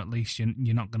of the game at least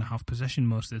you're not going to have possession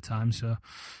most of the time. So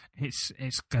it's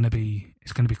going to be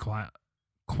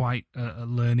quite a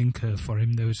learning curve for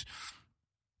him. There's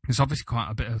obviously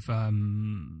quite a bit of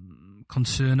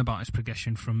concern about his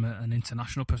progression from an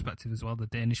international perspective as well. The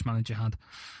Danish manager had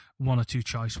one or two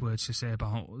choice words to say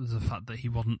about the fact that he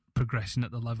wasn't progressing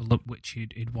at the level at which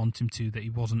he'd want him to, that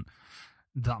he wasn't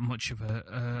that much of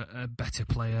a better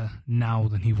player now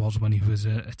than he was when he was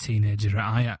a teenager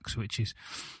at Ajax, which is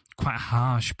quite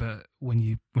harsh. But when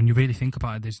you really think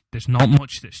about it, there's not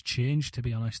much that's changed, to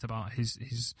be honest, about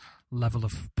his level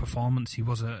of performance. He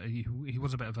was a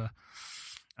bit of a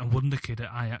wonder kid at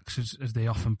Ajax, as they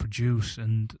often produce,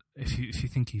 and if you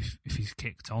think if he's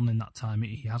kicked on in that time,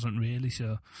 he hasn't really.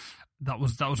 So that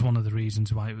was one of the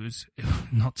reasons why it was,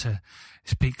 not to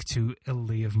speak too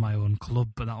illy of my own club,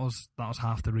 but that was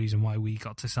half the reason why we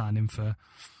got to sign him for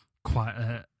quite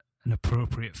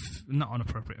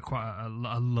quite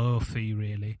a low fee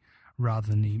really, rather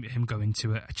than him going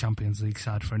to a Champions League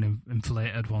side for an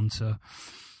inflated one. So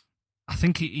I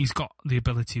think he's got the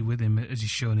ability with him, as he's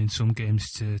shown in some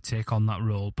games, to take on that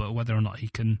role. But whether or not he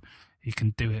can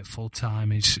do it full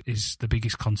time is the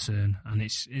biggest concern. And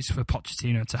it's for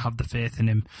Pochettino to have the faith in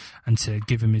him and to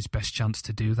give him his best chance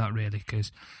to do that, really.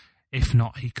 Because if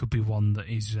not, he could be one that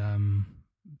is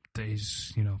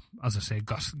as I say,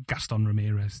 Gaston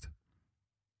Ramirez.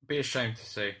 Be a shame to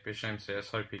see. Let's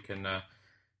hope he can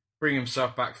bring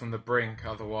himself back from the brink.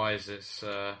 Otherwise, it's.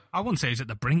 I wouldn't say he's at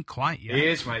the brink quite yet. He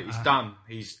is, mate. He's done.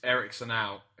 He's Eriksen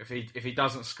out. If he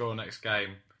doesn't score next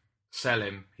game, sell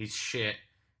him. He's shit.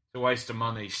 It's a waste of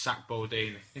money. Sack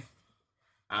Baldini.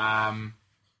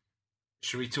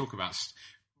 Should we talk about?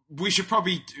 We should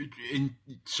probably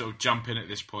sort of jump in at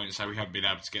this point and say we haven't been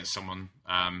able to get someone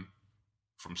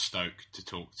from Stoke to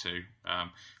talk to.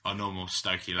 Our normal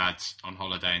Stokey lads on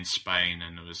holiday in Spain,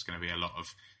 and there was going to be a lot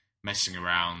of messing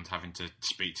around, having to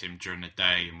speak to him during the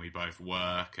day, and we both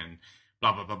work and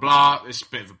blah, blah, blah, blah. It's a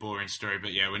bit of a boring story,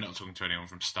 but yeah, we're not talking to anyone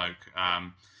from Stoke.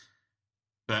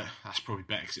 But that's probably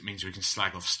better because it means we can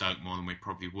slag off Stoke more than we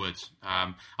probably would.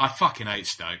 I fucking hate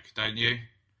Stoke, don't you?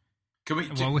 Can we?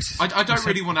 I don't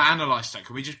really want to analyse Stoke.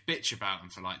 Can we just bitch about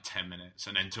them for like 10 minutes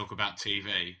and then talk about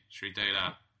TV? Should we do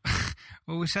that?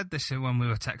 Well, we said this when we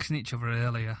were texting each other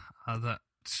earlier, that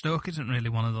Stoke isn't really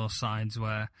one of those sides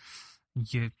where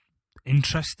you're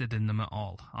interested in them at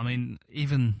all. I mean,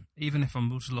 even if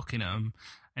I'm just looking at them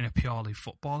in a purely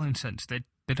footballing sense, they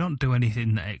don't do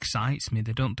anything that excites me.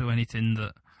 They don't do anything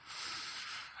that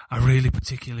I really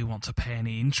particularly want to pay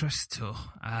any interest to.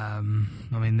 I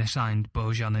mean, they signed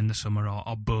Bojan in the summer,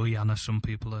 or Bojan, as some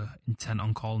people are intent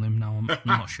on calling him now. I'm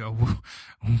not sure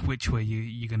which way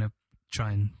you're going to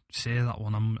try and say that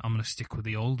one. I'm going to stick with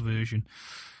the old version.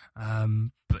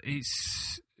 But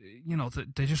it's,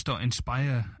 they just don't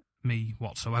inspire me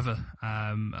whatsoever.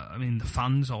 I mean, the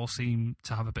fans all seem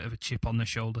to have a bit of a chip on their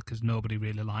shoulder because nobody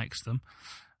really likes them.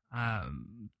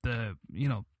 The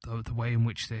way in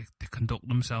which they conduct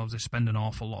themselves, they spend an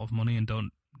awful lot of money and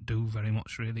don't do very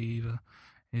much really either,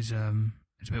 is a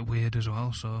bit weird as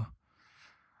well. So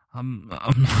I'm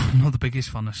not the biggest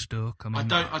fan of Stoke. I mean,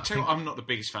 I tell you what, I'm not the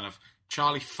biggest fan of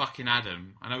Charlie fucking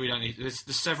Adam. I know we don't need. There's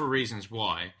several reasons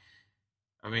why.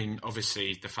 I mean,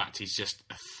 obviously the fact he's just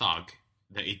a thug,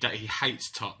 that he hates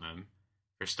Tottenham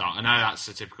for a start. I know that's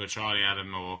the typical Charlie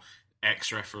Adam or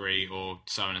ex-referee or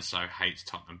so and so hates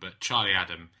Tottenham, but Charlie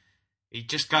Adam, he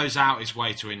just goes out his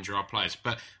way to injure our players.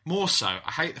 But more so,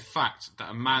 I hate the fact that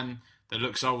a man that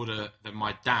looks older than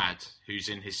my dad, who's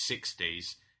in his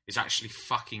 60s, is actually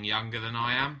fucking younger than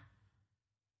I am.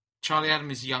 Charlie Adam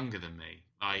is younger than me.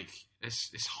 Like,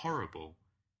 it's horrible.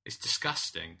 It's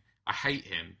disgusting. I hate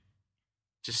him.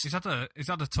 He's had a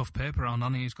tough paper on,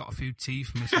 hasn't he? He's got a few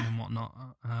teeth missing and whatnot.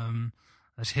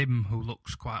 There's him, who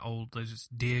looks quite old. There's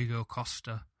Diego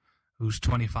Costa, who's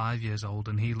 25 years old,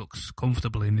 and he looks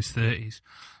comfortably in his 30s.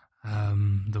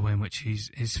 The way in which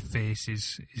his face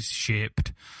is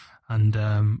shaped. And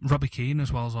Robbie Keane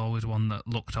as well is always one that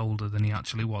looked older than he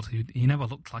actually was. He never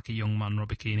looked like a young man,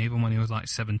 Robbie Keane, even when he was like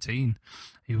 17.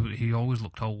 He always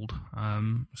looked old.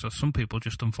 So some people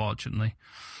just unfortunately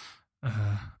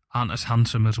aren't as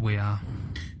handsome as we are.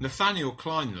 Nathaniel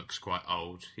Klein looks quite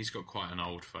old. He's got quite an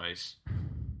old face.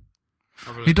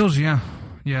 He does, yeah.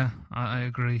 Yeah, I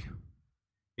agree.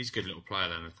 He's a good little player,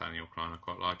 though, Nathaniel Klein. I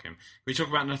quite like him. We talk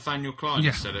about Nathaniel Klein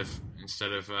instead of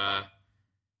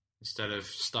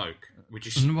Stoke. Would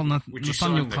you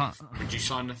sign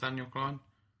Nathaniel Klein?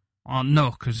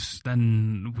 No, because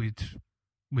then we'd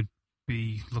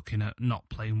be looking at not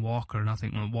playing Walker, and I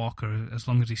think that Walker, as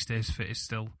long as he stays fit, is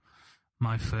still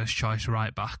my first choice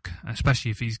right back, especially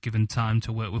if he's given time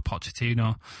to work with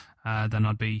Pochettino. Then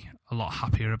I'd be a lot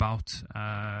happier about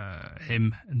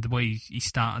him and the way he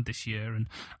started this year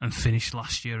and finished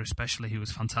last year especially. He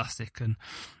was fantastic, and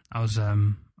I was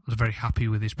very happy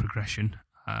with his progression.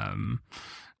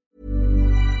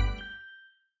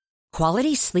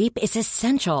 Quality sleep is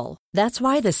essential. That's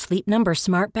why the Sleep Number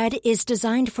Smart Bed is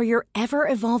designed for your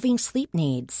ever-evolving sleep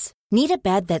needs. Need a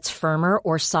bed that's firmer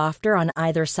or softer on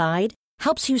either side?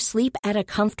 Helps you sleep at a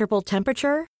comfortable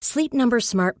temperature? Sleep Number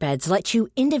Smart Beds let you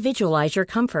individualize your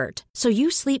comfort so you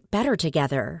sleep better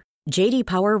together. J.D.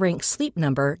 Power ranks Sleep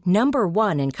Number number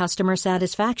 1 in customer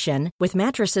satisfaction with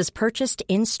mattresses purchased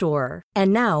in-store.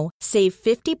 And now, save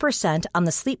 50% on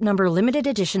the Sleep Number Limited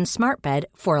Edition Smart Bed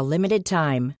for a limited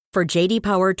time. For J.D.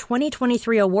 Power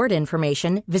 2023 award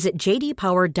information, visit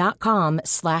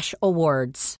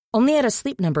jdpower.com/awards. Only at a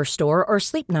Sleep Number store or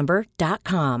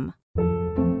sleepnumber.com.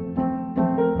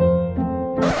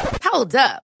 Hold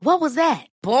up. What was that?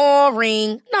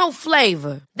 Boring. No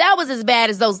flavor. That was as bad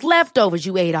as those leftovers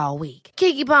you ate all week.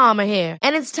 Keke Palmer here,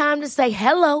 and it's time to say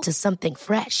hello to something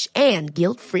fresh and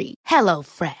guilt-free. Hello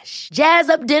Fresh. Jazz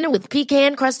up dinner with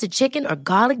pecan-crusted chicken or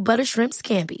garlic butter shrimp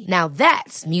scampi. Now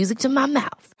that's music to my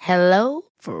mouth. Hello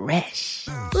Fresh.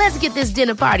 Let's get this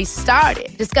dinner party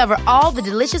started. Discover all the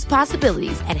delicious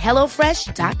possibilities at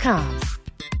hellofresh.com.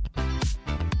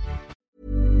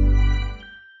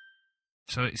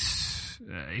 So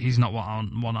he's not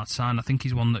one I'd sign. I think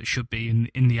he's one that should be,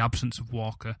 in the absence of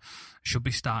Walker, should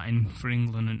be starting for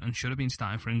England and should have been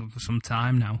starting for England for some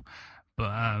time now.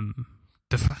 But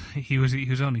he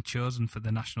was only chosen for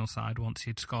the national side once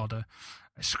he'd scored a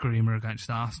screamer against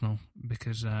Arsenal,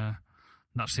 because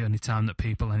that's the only time that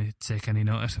people take any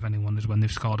notice of anyone, is when they've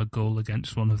scored a goal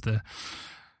against one of the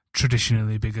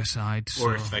traditionally bigger sides.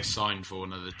 Or if they signed for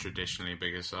one of the traditionally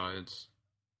bigger sides.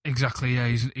 Exactly, yeah.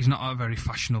 He's not at a very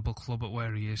fashionable club at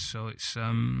where he is, so it's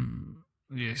one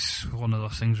of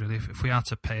those things really. If we are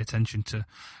to pay attention to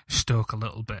Stoke a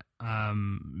little bit,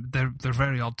 they're a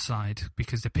very odd side,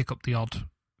 because they pick up the odd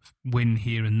win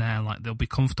here and there. Like, they'll be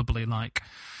comfortably like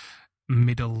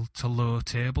middle to low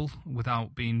table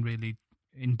without being really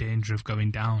in danger of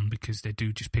going down, because they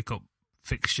do just pick up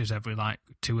fixtures every like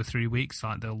 2 or 3 weeks.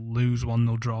 Like, they'll lose one,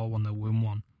 they'll draw one, they'll win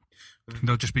one.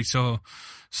 They'll just be so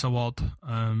odd.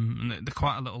 And they're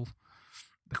quite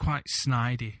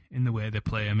snidey in the way they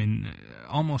play. I mean,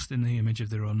 almost in the image of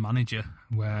their own manager,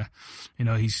 where, you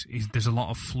know, he's there's a lot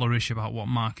of flourish about what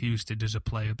Mark Hughes did as a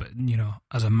player, but, you know,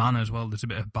 as a man as well, there's a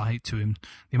bit of bite to him.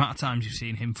 The amount of times you've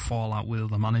seen him fall out with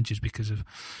other managers because of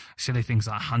silly things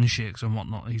like handshakes and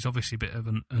whatnot. He's obviously a bit of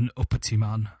an uppity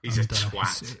man. He's a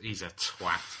twat. He's a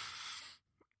twat.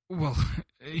 Well,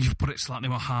 you've put it slightly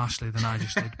more harshly than I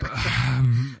just did. But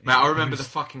mate, I remember the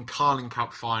fucking Carling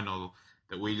Cup final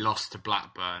that we lost to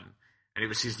Blackburn, and it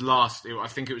was his last. I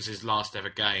think it was his last ever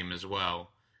game as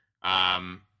well.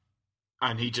 And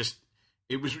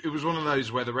it was one of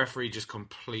those where the referee just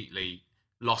completely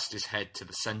lost his head to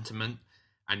the sentiment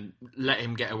and let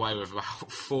him get away with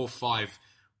about 4 or 5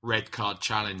 red card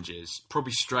challenges,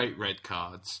 probably straight red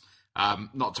cards.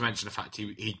 Not to mention the fact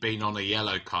he'd been on a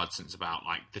yellow card since about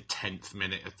like the 10th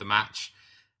minute of the match,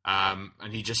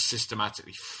 and he just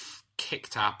systematically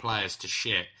kicked our players to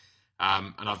shit.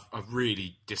 And I've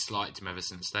really disliked him ever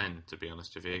since then, to be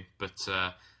honest with you. But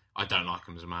I don't like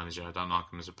him as a manager. I don't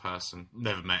like him as a person.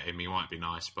 Never met him. He might be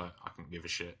nice, but I couldn't give a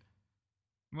shit.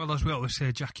 Well, as we always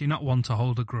say, Jack, you're not one to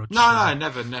hold a grudge. No,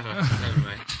 never, mate.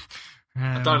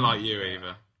 I don't like you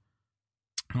either.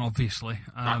 Obviously.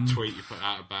 That tweet you put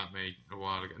out about me a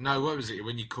while ago. No, what was it?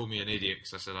 When you called me an idiot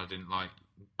because I said I didn't like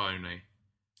Boney.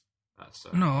 That's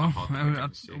no.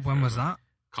 When was that?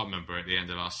 Can't remember. At the end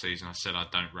of last season, I said I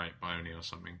don't rate Boney or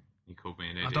something. You called me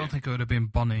an idiot. I don't think it would have been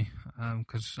Bonnie,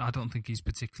 because I don't think he's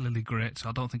particularly great, so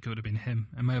I don't think it would have been him.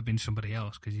 It may have been somebody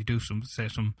else, because you do say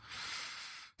some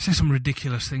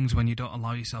ridiculous things when you don't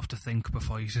allow yourself to think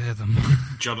before you say them.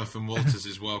 Jonathan Walters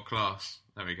is world class.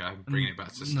 There we go. Bringing it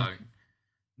back to Stoke.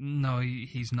 No,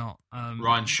 he's not.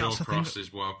 Ryan Shawcross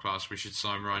is world class. We should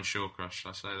sign Ryan Shawcross. Should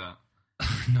I say that?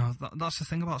 No, that's the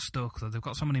thing about Stoke, though. They've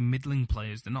got so many middling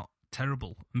players. They're not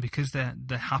terrible, and because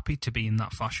they're happy to be in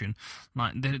that fashion.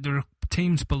 Like, there are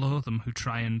teams below them who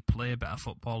try and play better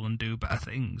football and do better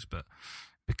things, but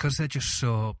because they're just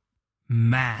so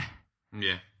meh,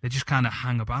 yeah, they just kind of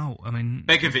hang about. I mean,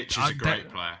 Begovic is a great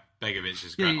player. Begovic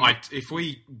is great.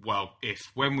 Yeah.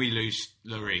 When we lose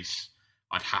Lloris,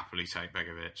 I'd happily take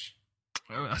Begovic.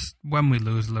 When we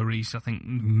lose Lloris, I think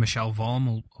Michel Vorm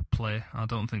will play. I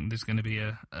don't think there's going to be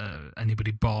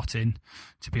anybody bought in,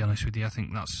 to be honest with you. I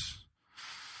think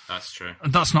that's true.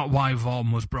 That's not why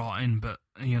Vorm was brought in, but,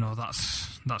 you know,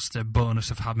 that's the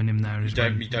bonus of having him there. You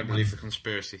don't believe the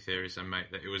conspiracy theories then, mate,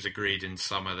 that it was agreed in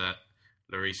summer that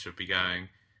Lloris would be going?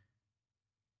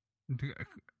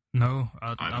 No,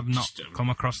 I've not come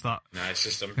across that. No, it's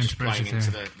just I'm just playing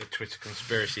into the Twitter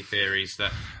conspiracy theories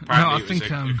that apparently it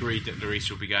was agreed that Lloris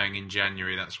will be going in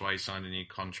January. That's why he signed a new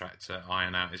contract to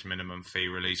iron out his minimum fee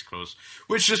release clause,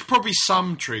 which there's probably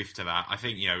some truth to that. I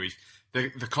think, you know,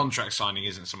 the contract signing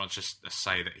isn't so much as to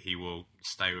say that he will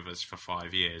stay with us for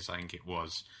 5 years. I think it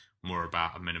was more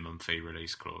about a minimum fee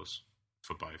release clause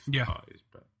for both parties.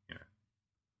 But, you know,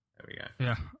 there we go.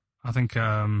 Yeah, I think...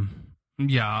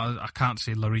 I can't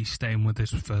see Lloris staying with us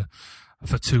for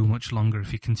too much longer if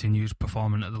he continues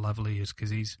performing at the level he is, because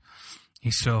he's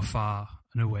so far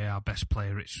and away our best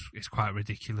player. It's quite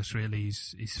ridiculous, really.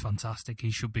 He's fantastic. He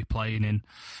should be playing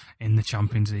in the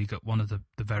Champions League at one of the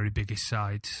very biggest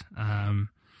sides.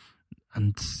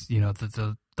 And you know,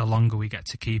 the the longer we get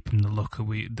to keep him, the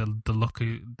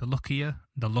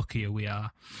luckier we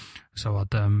are. So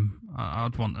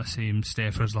I'd want to see him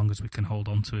stay for as long as we can hold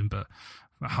on to him, but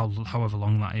however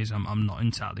long that is, I'm not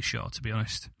entirely sure, to be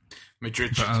honest.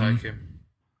 Madrid should take him.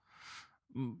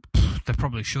 They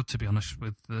probably should, to be honest,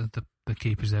 with the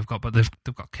keepers they've got, but they've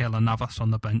got Keylor Navas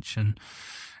on the bench, and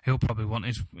he'll probably want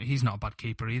he's not a bad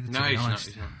keeper either, to be honest.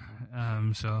 He's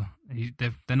not. So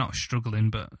they're not struggling,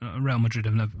 but Real Madrid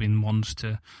have never been ones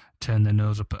to turn their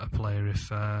nose up at a player if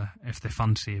they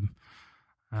fancy him.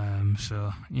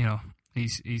 So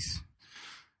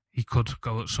he could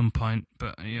go at some point,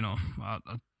 but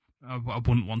I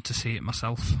wouldn't want to see it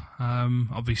myself,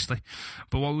 obviously.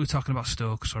 But what were we talking about?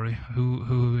 Stoke, sorry. Who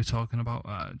were we talking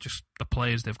about? Just the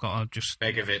players they've got are just...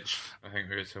 Begovic, I think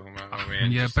we were talking about.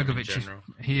 Yeah, Begovic,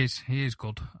 he is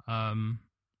good.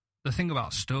 The thing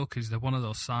about Stoke is they're one of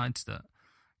those sides that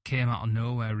came out of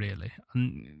nowhere, really.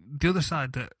 And the other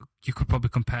side that you could probably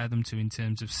compare them to in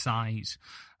terms of size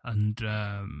and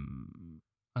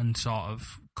sort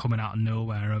of coming out of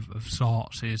nowhere of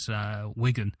sorts is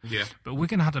Wigan. Yeah. But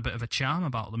Wigan had a bit of a charm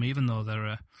about them, even though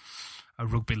they're a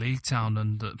rugby league town,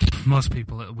 and most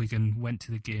people at Wigan went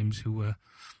to the games who were,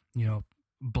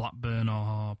 Blackburn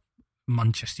or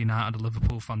Manchester United or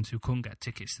Liverpool fans who couldn't get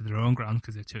tickets to their own ground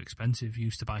because they're too expensive,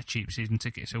 used to buy cheap season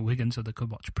tickets at Wigan so they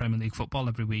could watch Premier League football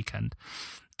every weekend.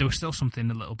 There was still something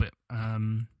a little bit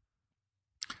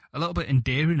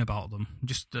endearing about them.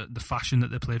 Just the fashion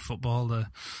that they played football, the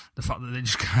fact that they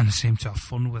just kind of seemed to have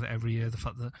fun with it every year, the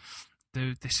fact that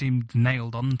they seemed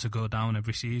nailed on to go down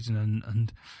every season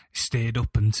and stayed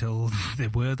up until they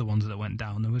were the ones that went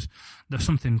down. There was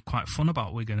something quite fun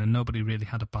about Wigan, and nobody really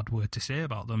had a bad word to say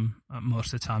about them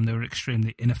most of the time. They were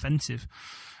extremely inoffensive.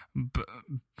 But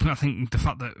I think the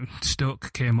fact that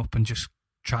Stoke came up and just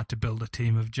tried to build a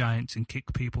team of giants and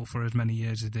kick people for as many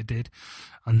years as they did,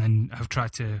 and then have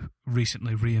tried to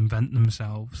recently reinvent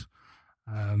themselves,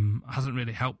 hasn't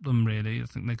really helped them, really. I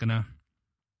think they're going to,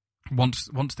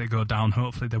 once they go down,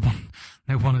 hopefully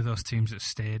they're one of those teams that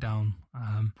stay down.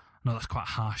 I know that's quite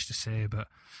harsh to say, but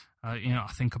I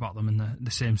think about them in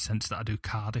the same sense that I do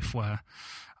Cardiff, where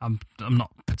I'm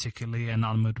not particularly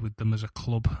enamoured with them as a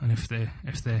club, and if they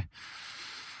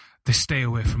stay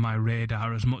away from my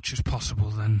radar as much as possible,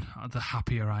 then the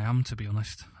happier I am, to be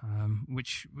honest.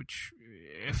 Which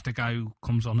if the guy who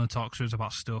comes on and talks to us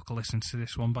about Stoke listens to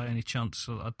this one by any chance,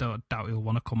 so I doubt he'll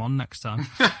want to come on next time.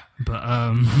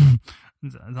 But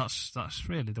that's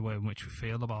really the way in which we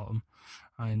feel about them.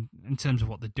 And in terms of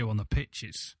what they do on the pitch,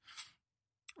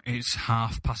 it's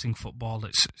half passing football,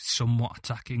 it's somewhat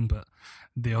attacking, but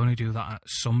they only do that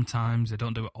sometimes. They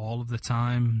don't do it all of the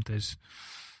time. There's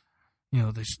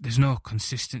no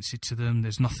consistency to them.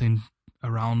 There's nothing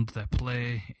around their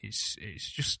play. It's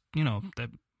just, they're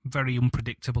very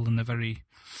unpredictable and they're very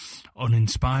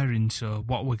uninspiring. So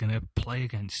what we're going to play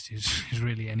against is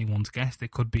really anyone's guess. They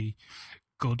could be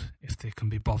good if they can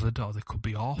be bothered, or they could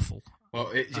be awful. Well,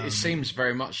 it seems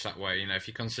very much that way. If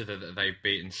you consider that they've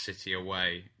beaten City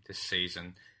away this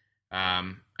season,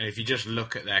 and if you just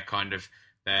look at their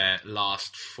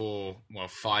last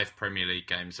 5 Premier League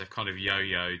games, they've kind of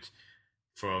yo-yoed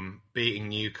from beating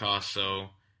Newcastle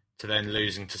to then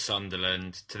losing to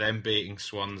Sunderland, to then beating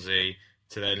Swansea,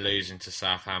 to then losing to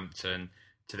Southampton,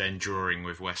 to then drawing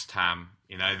with West Ham.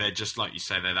 They're just, like you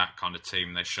say, they're that kind of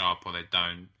team. They show up or they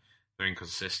don't. They're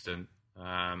inconsistent.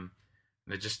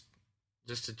 They're just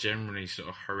a generally sort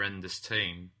of horrendous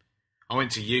team. I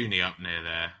went to uni up near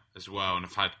there as well, and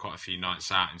I've had quite a few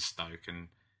nights out in Stoke, and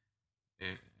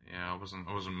I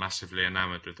wasn't massively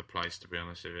enamoured with the place, to be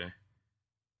honest with you.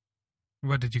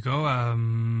 Where did you go?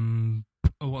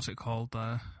 What's it called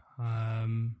there?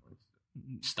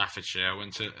 Staffordshire. I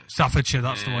went to Staffordshire.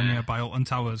 That's the one, by Alton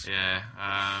Towers. Yeah.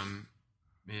 I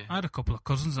had a couple of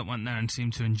cousins that went there and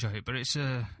seemed to enjoy it, but it's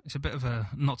a bit of a,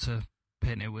 not to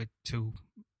paint it with too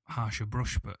harsh a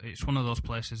brush, but it's one of those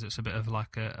places that's a bit of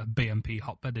like a BNP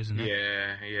hotbed, isn't it?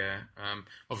 Yeah.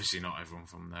 Obviously, not everyone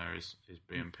from there is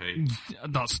BNP.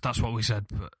 That's what we said,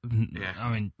 but yeah. I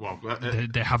mean,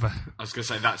 they have a. I was going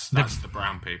to say that's the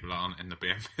brown people that aren't in the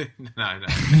BNP. No.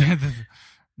 Yeah,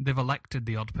 they've elected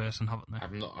the odd person, haven't they?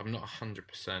 I'm not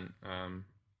 100%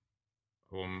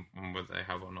 on whether they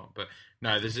have or not, but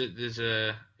no, there's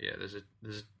a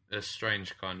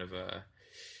strange kind of a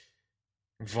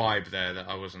vibe there that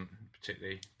I wasn't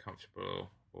particularly comfortable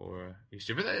or used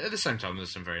to. But at the same time,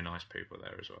 there's some very nice people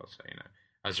there as well. So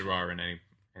as there are in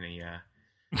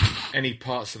any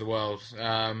parts of the world.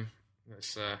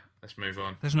 Let's move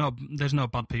on. There's no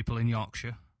bad people in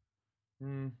Yorkshire.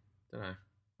 Don't know.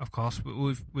 Of course,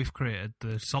 we've created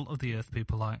the salt of the earth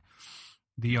people like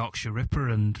the Yorkshire Ripper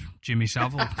and Jimmy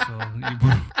Savile. So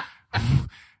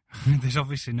there's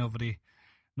obviously nobody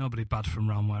bad from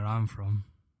around where I'm from.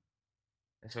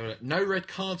 So no red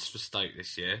cards for Stoke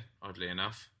this year, oddly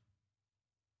enough.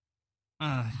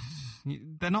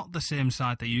 They're not the same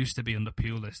side they used to be under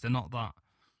Pulis. They're not that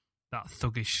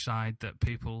thuggish side that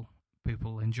people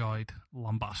enjoyed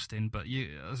lambasting. But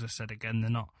as I said again, they're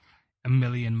not a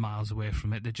million miles away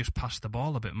from it. They just pass the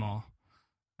ball a bit more.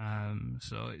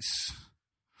 So it's,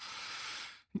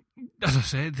 as I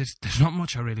say, there's not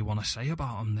much I really want to say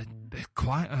about them. They're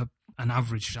quite an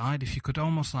average side. If you could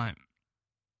almost like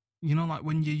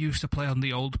when you used to play on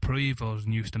the old Pro Evos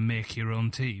and used to make your own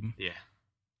team. Yeah.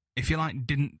 If you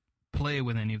didn't play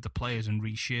with any of the players and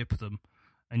reshape them,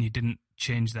 and you didn't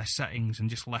change their settings and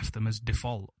just left them as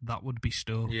default, that would be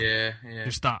Stoke. Yeah.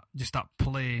 Just that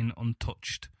plain,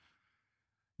 untouched,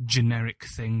 generic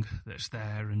thing that's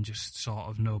there and just sort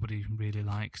of nobody really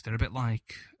likes. They're a bit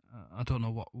like, I don't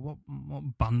know what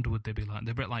band would they be like?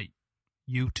 They're a bit like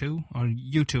U2, or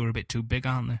U2 are a bit too big,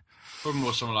 aren't they? Probably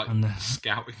more something like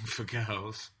Scouting for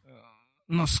Girls.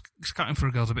 No, Scouting for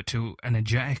Girls a bit too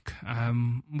energetic.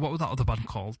 What was that other band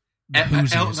called?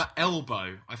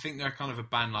 Elbow. I think they're kind of a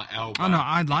band like Elbow. Oh no,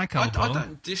 I like Elbow. I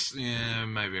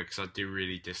don't maybe because I do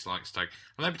really dislike Stoke.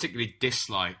 I don't particularly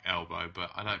dislike Elbow,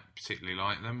 but I don't particularly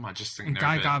like them. I just think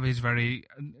Guy Garvey's very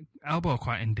Elbow are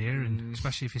quite endearing,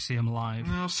 especially if you see them live.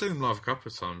 No, I've seen them live a couple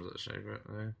of times actually, but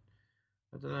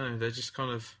I don't know. They're just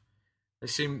kind of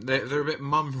they're a bit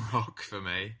mum rock for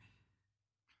me.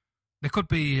 They could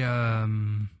be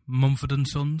Mumford and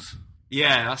Sons.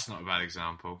 Yeah, that's not a bad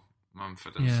example.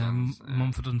 Mumford and Sons. Yeah,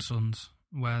 Mumford and Sons,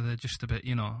 where they're just a bit,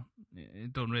 you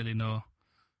don't really know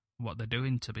what they're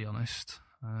doing, to be honest.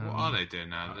 What are they doing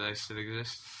now? Do they still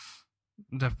exist?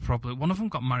 They're probably, one of them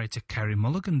got married to Kerry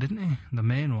Mulligan, didn't he? The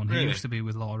main one. Really? He used to be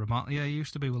with Laura Martin. Yeah, he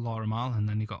used to be with Laura Martin, and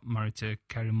then he got married to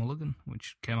Kerry Mulligan,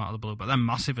 which came out of the blue. But they're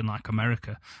massive in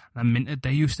America. They're minted.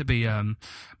 They used to be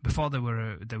before they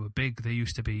were big. They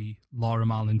used to be Laura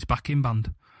Marlin's backing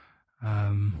band.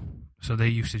 So they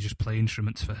used to just play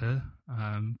instruments for her.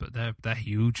 But they're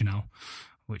huge now,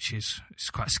 which is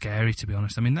quite scary, to be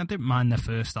honest. I mean, I didn't mind their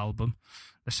first album.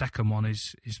 The second one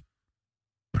is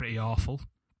pretty awful.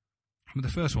 But the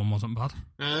first one wasn't bad.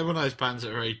 No, they're one of those bands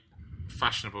that are very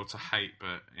fashionable to hate,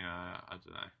 but I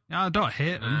don't know. Yeah, I don't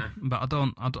hate them, but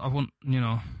I wouldn't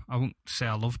say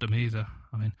I loved them either.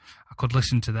 I mean, I could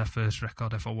listen to their first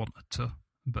record if I wanted to,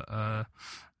 but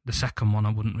the second one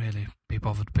I wouldn't really be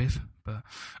bothered with. But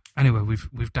anyway,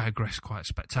 we've digressed quite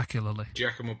spectacularly. Do you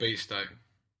reckon we'll beat Stoke?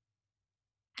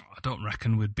 I don't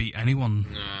reckon we'd beat anyone,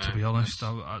 to be honest.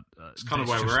 It's kind of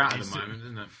where we're at the moment,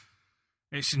 isn't it?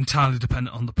 It's entirely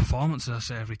dependent on the performance, as I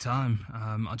say every time.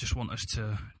 I just want us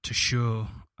to show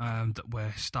that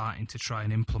we're starting to try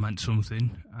and implement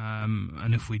something,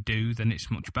 and if we do, then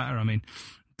it's much better. I mean,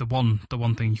 the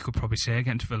one thing you could probably say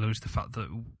against Villa is the fact that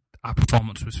our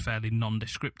performance was fairly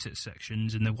nondescript at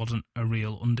sections, and there wasn't a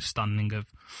real understanding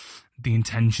of the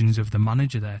intentions of the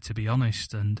manager there, to be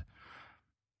honest. And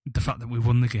the fact that we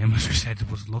won the game, as we said,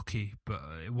 was lucky, but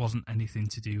it wasn't anything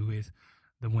to do with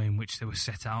the way in which they were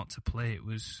set out to play. It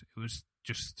was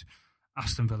just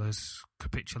Aston Villa's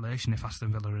capitulation. If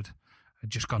Aston Villa had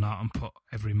just gone out and put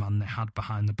every man they had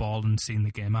behind the ball and seen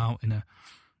the game out in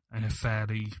a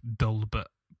fairly dull but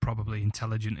probably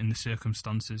intelligent in the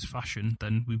circumstances fashion,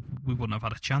 then we wouldn't have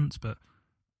had a chance. But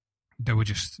they were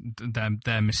just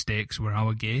their mistakes were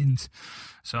our gains.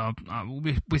 So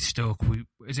with Stoke,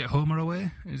 is it home or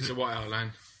away? It's a White Hart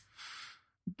Lane.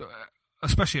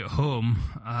 Especially at home,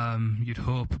 you'd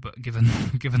hope, but given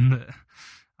that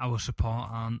our support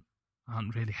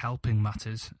aren't really helping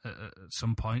matters at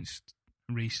some points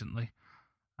recently,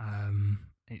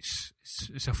 it's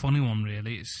a funny one,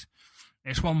 really.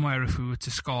 It's one where if we were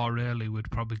to score early, we'd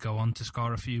probably go on to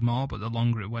score a few more, but the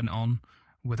longer it went on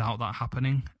without that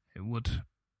happening, it would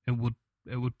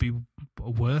be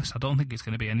worse. I don't think it's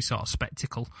going to be any sort of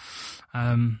spectacle.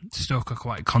 Stoke are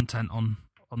quite content on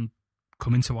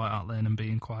coming to White Hart Lane and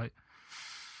being quite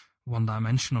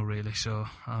one-dimensional, really. So,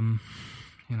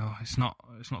 it's not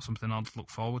something I'd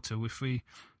look forward to. If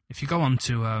you go on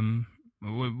to,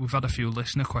 we've had a few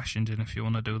listener questions in. If you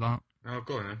want to do that,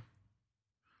 go on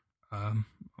then.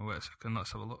 Wait a second.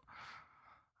 Let's have a look.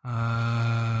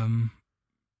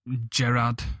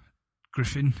 Gerard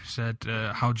Griffin said,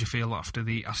 "How do you feel after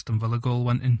the Aston Villa goal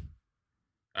went in?"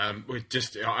 I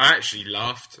actually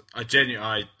laughed.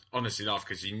 I honestly laughed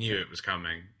because you knew it was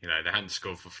coming. They hadn't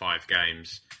scored for 5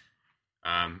 games,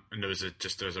 and there was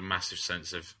a massive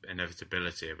sense of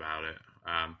inevitability about it.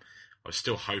 I was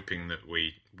still hoping that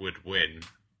we would win,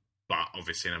 but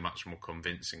obviously in a much more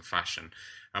convincing fashion.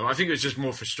 I think it was just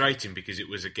more frustrating because it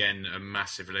was, again, a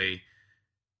massively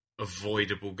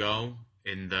avoidable goal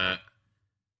in that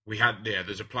we had,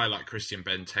 there's a player like Christian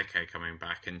Benteke coming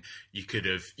back, and you could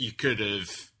have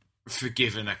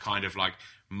forgiven a kind of like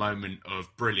moment of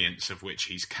brilliance of which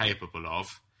he's capable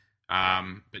of,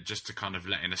 but just to kind of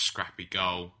let in a scrappy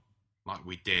goal like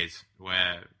we did,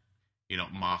 where you're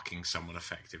not marking someone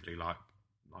effectively, like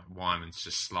Wyman's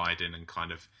just slide in and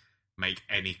kind of make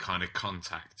any kind of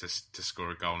contact to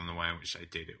score a goal in the way in which they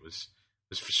did. It was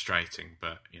frustrating,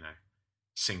 but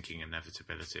sinking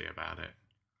inevitability about it.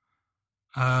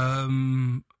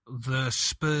 The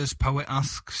Spurs poet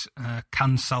asks,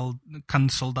 can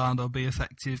Soldado be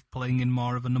effective playing in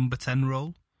more of a number 10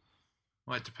 role?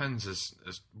 Well, it depends as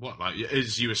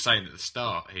you were saying at the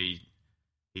start,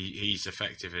 he's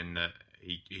effective in that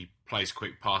he plays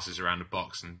quick passes around the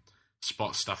box and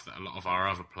spots stuff that a lot of our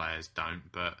other players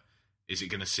don't. But is it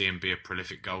going to see him be a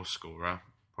prolific goal scorer?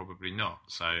 Probably not.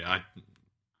 So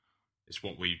it's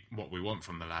what we want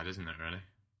from the lad, isn't it?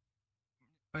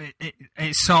 Really.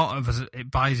 It sort of it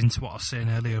buys into what I was saying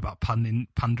earlier about pandering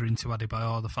to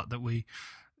Adebayor. The fact that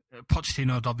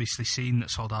Pochettino had obviously seen that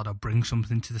Soldado brings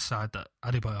something to the side that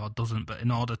Adebayor doesn't, but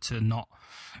in order to not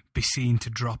be seen to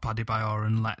drop Adebayor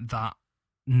and let that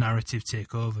narrative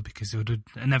take over, because there would have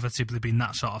inevitably been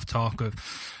that sort of talk of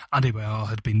Adebayor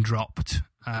had been dropped,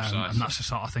 and that's the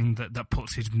sort of thing that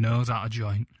puts his nose out of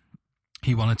joint.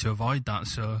 He wanted to avoid that,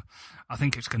 so I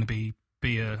think it's going to be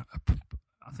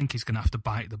I think he's going to have to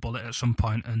bite the bullet at some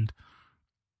point and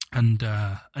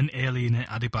alienate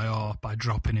Adebayor by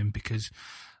dropping him, because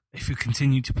if you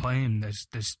continue to play him,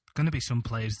 there's going to be some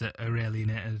players that are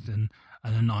alienated and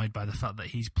annoyed by the fact that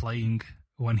he's playing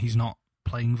when he's not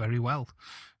playing very well.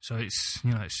 So it's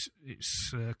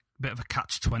a bit of a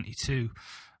catch-22,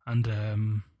 and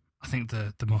I think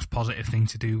the most positive thing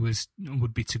to do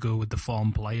would be to go with the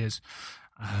form players,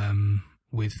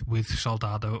 with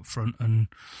Soldado up front, and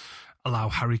allow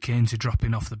Harry Kane to drop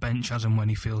in off the bench as and when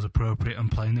he feels appropriate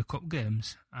and play in the cup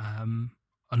games.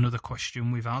 Another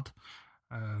question we've had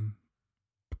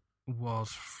was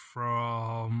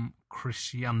from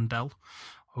Chris Yandel,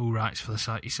 who writes for the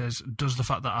site. He says, does the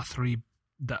fact that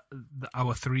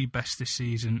our three best this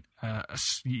season,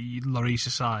 Lloris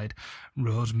aside,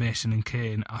 Rose, Mason and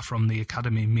Kane, are from the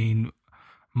academy, mean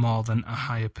more than a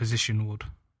higher position would?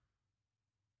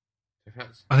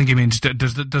 I think he means,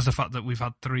 does the fact that we've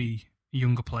had three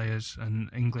younger players and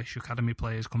English academy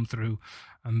players come through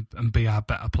and be our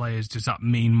better players, does that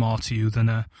mean more to you than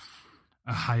a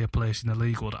higher place in the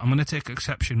league would? I'm going to take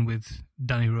exception with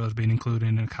Danny Rose being included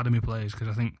in academy players, because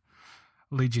I think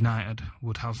Leeds United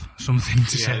would have something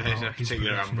to say about his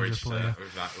progression as a player.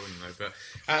 With that, wouldn't they?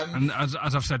 But, and as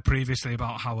I've said previously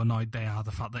about how annoyed they are,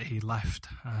 the fact that he left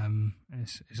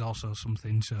is also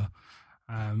something. So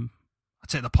I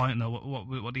take the point though.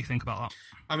 What do you think about that?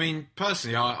 I mean,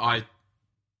 personally, I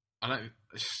don't.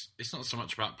 It's not so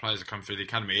much about players that come through the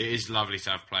academy. It is lovely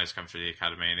to have players come through the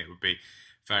academy, and it would be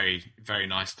very, very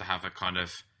nice to have a kind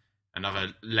of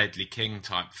another Ledley King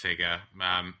type figure.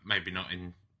 Maybe not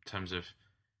in terms of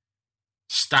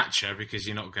stature, because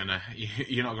you're not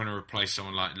gonna replace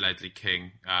someone like Ledley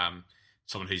King,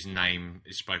 someone whose name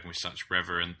is spoken with such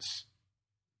reverence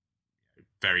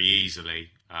very easily.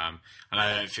 And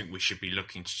I don't think we should be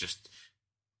looking to just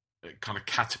kind of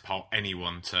catapult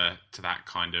anyone to that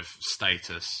kind of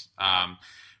status.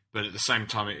 But at the same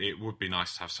time, it would be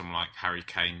nice to have someone like Harry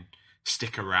Kane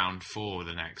stick around for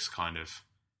the next kind of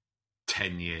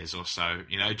 10 years or so,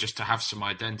 just to have some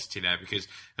identity there, because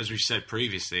as we've said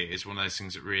previously, it is one of those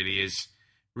things that really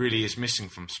is missing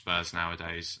from Spurs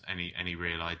nowadays, any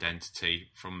real identity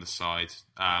from the side,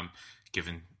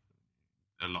 given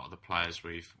a lot of the players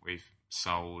we've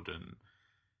sold and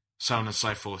so on and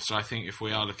so forth. So I think if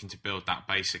we are looking to build that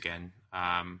base again,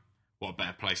 what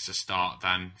better place to start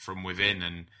than from within?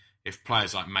 And if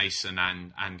players like Mason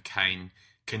and Kane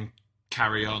can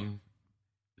carry on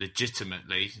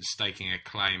legitimately staking a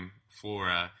claim for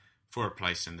a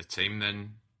place in the team,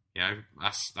 then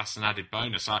that's an added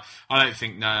bonus. I don't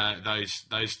think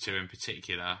those two in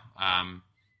particular,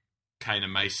 Kane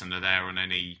and Mason, are there on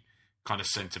any kind of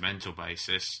sentimental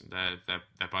basis. They're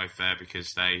both there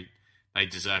because they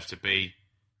deserve to be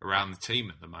around the team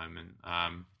at the moment.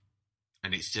 And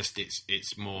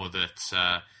it's more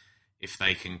that if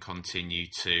they can continue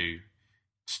to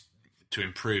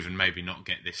improve and maybe not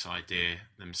get this idea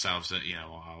themselves that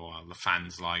the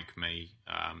fans like me,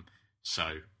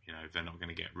 so they're not going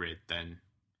to get rid, then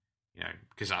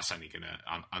because that's only going to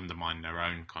undermine their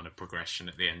own kind of progression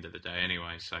at the end of the day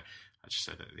anyway. So I just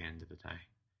said at the end of the day,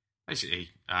 basically,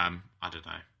 I don't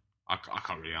know. I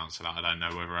can't really answer that. I don't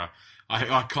know whether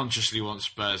I consciously want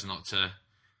Spurs not to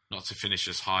finish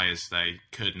as high as they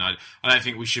could, and I don't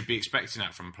think we should be expecting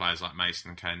that from players like Mason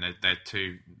and Kane. They're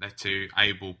two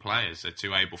able players. They're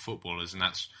two able footballers, and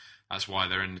that's why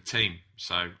they're in the team.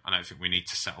 So I don't think we need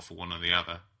to settle for one or the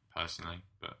other, personally.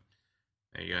 But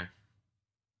there you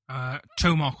go.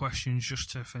 2 more questions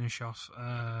just to finish off.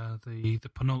 The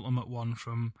penultimate one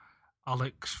from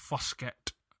Alex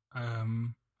Foskett,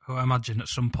 who I imagine at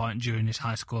some point during his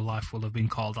high school life will have been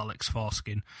called Alex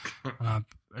Foreskin.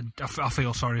 And I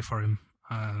feel sorry for him.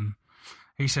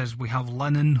 He says, we have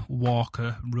Lennon,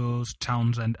 Walker, Rose,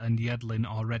 Townsend and Yedlin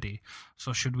already,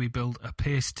 so should we build a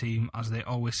pace team as they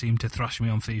always seem to thrash me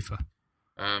on FIFA?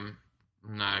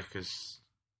 No, because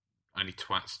only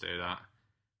twats do that.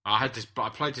 I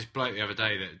played this bloke the other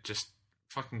day that just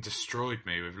fucking destroyed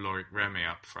me with Loic Remy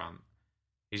up front.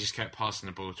 He just kept passing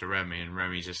the ball to Remy, and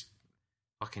Remy just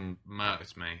fucking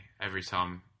murked me every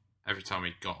time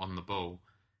he got on the ball.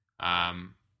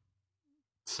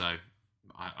 So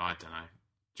I don't know.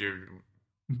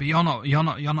 But you're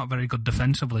not very good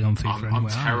defensively on FIFA. I'm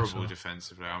terrible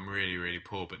defensively. I'm really, really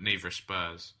poor. But neither are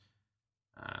Spurs.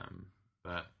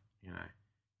 But you know,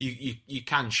 you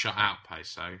can shut out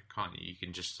pace, though, can't you? You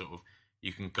can just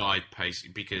you can guide pace,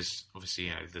 because obviously, you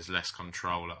know, there's less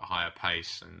control at a higher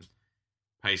pace, and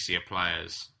pacier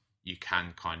players, you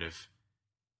can kind of,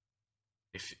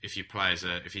 if your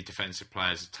defensive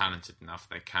players are talented enough,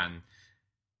 they can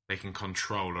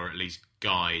control or at least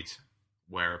guide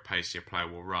where a pacier player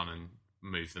will run and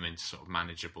move them into sort of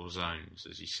manageable zones,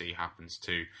 as you see happens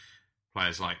to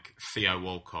players like Theo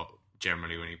Walcott.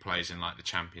 Generally, when he plays in like the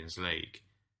Champions League,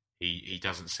 he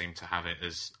doesn't seem to have it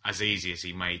as easy as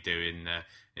he may do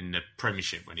in the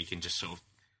Premiership, when he can just sort of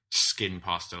skin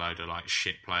past a load of like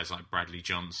shit players like Bradley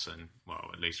Johnson.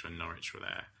 Well, at least when Norwich were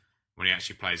there. When he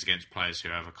actually plays against players who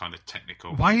have a kind of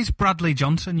technical... Why is Bradley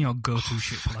Johnson your go-to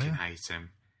shit player? I hate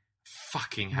him.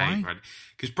 Fucking hate Bradley.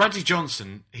 Because Bradley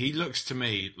Johnson, he looks to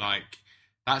me like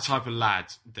that type of lad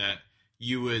that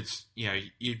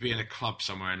you'd be in a club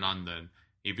somewhere in London,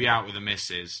 you'd be out with the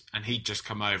missus, and he'd just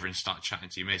come over and start chatting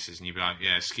to your missus, and you'd be like,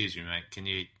 yeah, excuse me, mate, can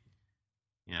you,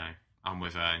 I'm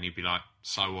with her, and you'd be like,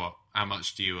 so what? How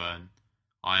much do you earn?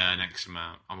 I earn X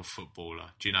amount. I'm a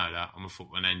footballer. Do you know that? I'm a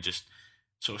footballer. And then just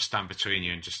sort of stand between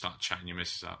you and just start chatting your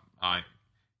missus up.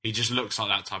 He just looks like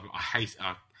that type of...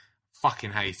 I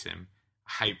fucking hate him.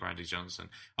 I hate Bradley Johnson.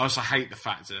 I also hate the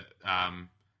fact that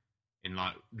in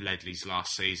like Ledley's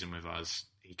last season with us,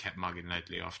 he kept mugging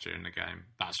Ledley off during the game.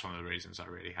 That's one of the reasons I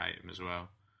really hate him as well.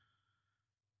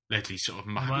 Ledley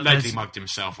Ledley mugged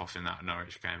himself off in that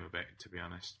Norwich game a bit, to be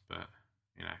honest. But,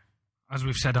 you know... As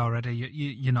we've said already,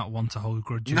 you're not one to hold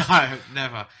grudges. No,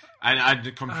 never.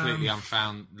 And completely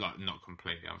unfound... Like, not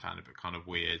completely unfounded, but kind of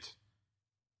weird.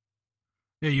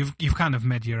 Yeah, you've kind of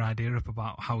made your idea up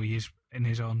about how he is in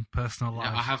his own personal life.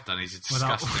 Yeah, I have done. He's a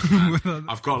disgusting man.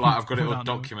 I've got it all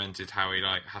documented, how he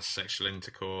like has sexual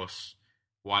intercourse,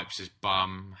 wipes his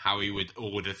bum, how he would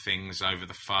order things over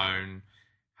the phone,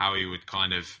 how he would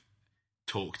kind of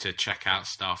talk to checkout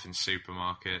staff in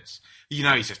supermarkets. You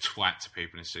know, he's a twat to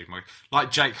people in supermarkets. Like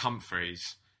Jake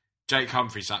Humphries. Jake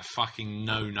Humphries, that fucking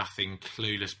know-nothing,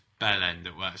 clueless bellend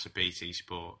that works at BT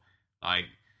Sport. Like,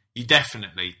 you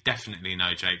definitely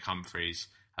know Jake Humphries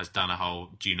has done a whole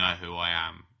 "do you know who I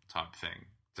am" type thing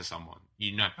to someone.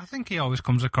 You know, I think he always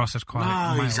comes across as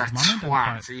quite... No, he's a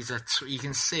twat. You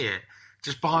can see it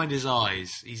just behind his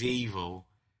eyes. He's evil.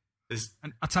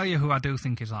 And I tell you who I do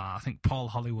think is like that. I think Paul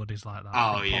Hollywood is like that.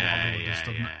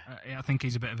 I think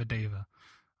he's a bit of a diva.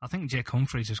 I think Jake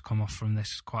Humphries has come off from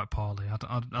this quite poorly.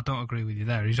 I don't agree with you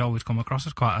there. He's always come across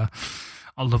as quite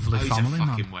a lovely family man. He's a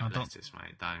fucking wet lettuce,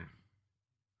 mate. Don't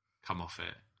come off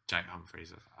it. Jake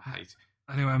Humphries, I hate it.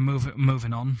 Anyway,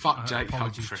 moving on. Fuck Jake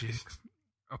Humphries.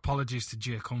 Apologies to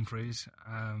Jake Humphries.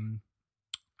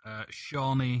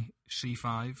 Shawnee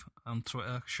C5 on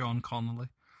Twitter, Sean Connolly,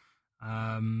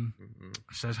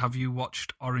 says, have you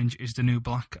watched Orange is the New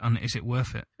Black, and is it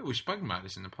worth it? We've spoken about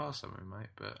this in the past, haven't we, mate?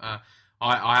 But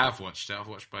I have watched it. I've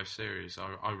watched both series.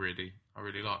 I really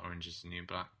like Orange is the New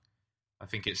Black. I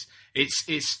think it's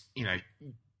you know,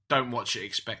 don't watch it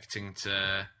expecting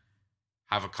to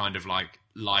have a kind of like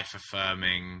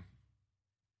life-affirming,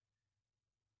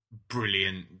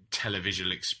 brilliant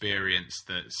televisual experience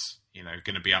that's, you know,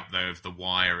 going to be up there with The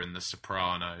Wire and The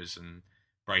Sopranos and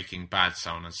Breaking Bad,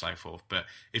 so on and so forth. But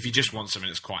if you just want something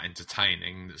that's quite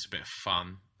entertaining, that's a bit of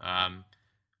fun,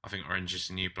 I think Orange is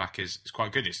the New Black is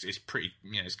quite good. It's pretty,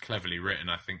 you know, it's cleverly written.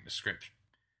 I think the script's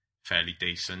fairly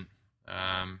decent.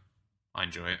 I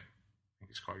enjoy it. I think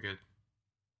it's quite good.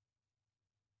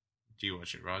 Do you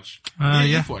watch it, Raj? Yeah,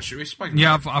 you've watched it. We've spoken.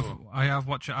 Yeah, about it I have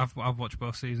watched it. I've watched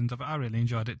both seasons of it. I really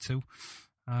enjoyed it too.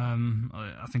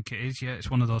 I think it is. Yeah,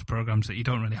 it's one of those programs that you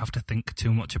don't really have to think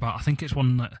too much about. I think it's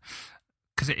one that,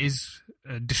 because it is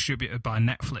distributed by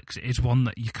Netflix, it is one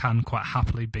that you can quite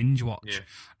happily binge watch. Yeah.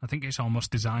 I think it's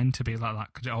almost designed to be like that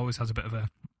because it always has a bit of a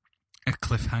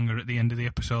cliffhanger at the end of the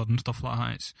episode and stuff like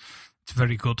that. It's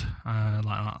very good like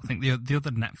that. I think the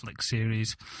other Netflix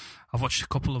series, I've watched a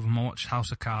couple of them. I watched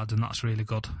House of Cards, and that's really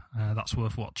good. That's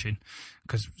worth watching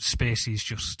because Spacey's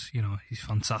just, he's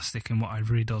fantastic in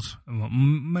whatever he does. And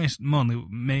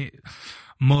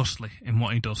mostly in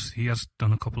what he does. He has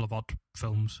done a couple of odd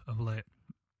films of late,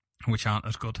 which aren't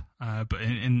as good. But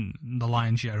in the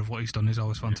lion's share of what he's done is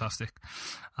always fantastic.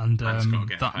 And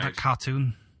that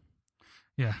cartoon,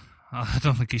 yeah, I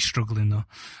don't think he's struggling though.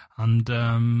 And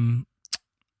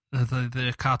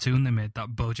the cartoon they made, that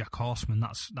BoJack Horseman,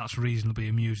 that's reasonably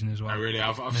amusing as well. Oh, really?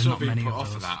 I've sort of been put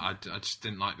off of that. I just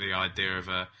didn't like the idea of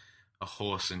a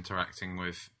horse interacting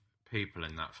with people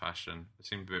in that fashion. It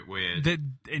seemed a bit weird.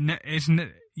 Isn't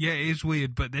it? Yeah, it is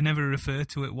weird, but they never refer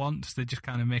to it once. They just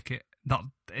kind of make it that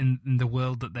in the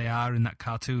world that they are in that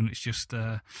cartoon, it's just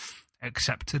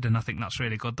accepted, and I think that's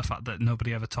really good. The fact that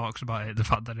nobody ever talks about it, the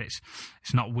fact that it's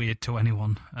not weird to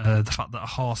anyone, the fact that a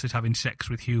horse is having sex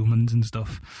with humans and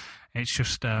stuff. It's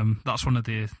just that's one of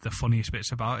the funniest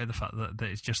bits about it. The fact that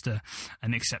it's just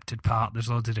an accepted part. There's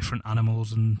loads of different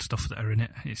animals and stuff that are in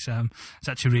it. It's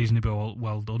actually reasonably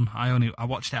well done. I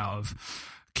watched it out of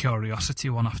curiosity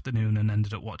one afternoon and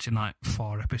ended up watching like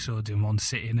 4 episodes in one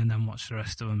sitting and then watched the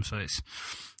rest of them. So it's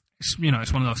one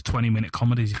of those 20-minute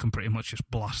comedies you can pretty much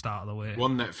just blast out of the way.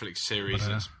 One Netflix series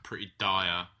that's pretty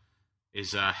dire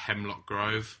is Hemlock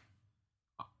Grove.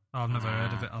 I've never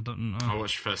heard of it. I don't know. I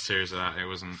watched the first series of that. It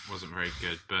wasn't very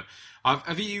good. But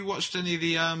have you watched any of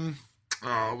the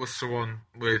what's the one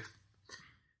with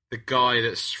the guy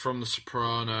that's from The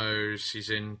Sopranos? He's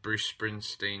in Bruce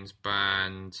Springsteen's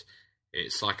band.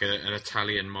 It's like an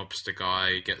Italian mobster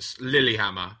guy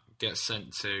Lilyhammer gets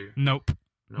sent to. Nope.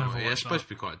 No, yeah, it's supposed to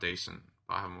be quite decent,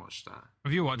 but I haven't watched that.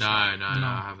 Have you watched that? No,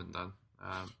 I haven't done.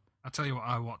 I'll tell you what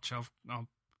I watch. I'll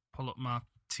pull up my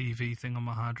TV thing on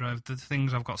my hard drive. The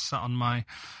things I've got sat on my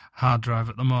hard drive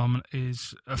at the moment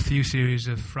is a few series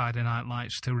of Friday Night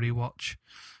Lights to rewatch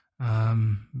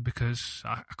because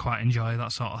I quite enjoy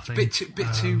that sort of thing.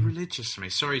 Bit too religious for me.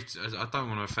 Sorry, I don't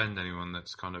want to offend anyone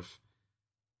that's kind of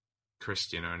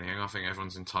Christian or anything. I think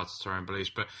everyone's entitled to their own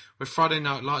beliefs, but with Friday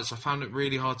Night Lights I found it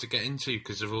really hard to get into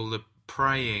because of all the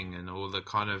praying and all the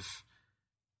kind of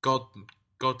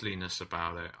godliness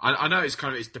about it. I know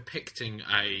it's depicting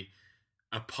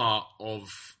a part of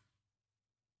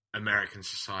American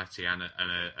society and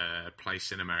a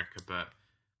place in America, but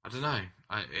I don't know,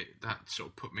 that sort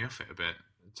of put me off it a bit.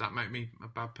 Does that make me a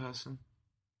bad person?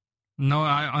 No,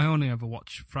 I only ever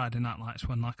watch Friday Night Lights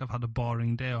when I've had a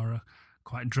boring day or a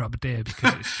quite drab day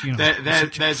because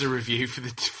it's there's a review for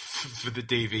the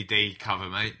DVD cover,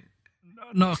 mate.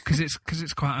 No, because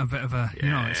it's quite a bit of a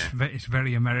it's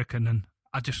very American, and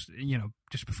I just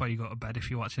just before you go to bed, if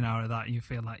you watch an hour of that, you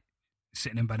feel like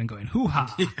sitting in bed and going hoo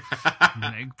ha, and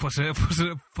then it puts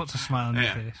a smile on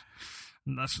your face.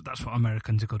 And that's what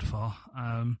Americans are good for.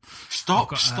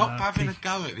 Stop having a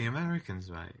go at the Americans,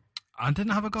 mate. I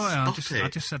didn't have a go at it. I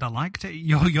just said I liked it.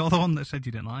 You're the one that said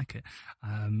you didn't like it.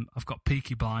 I've got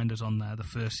Peaky Blinders on there, the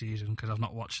first season, because I've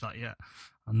not watched that yet,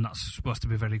 and that's supposed to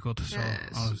be very good. So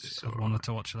I wanted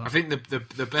to watch that. I think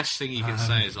the best thing you can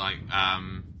say is like,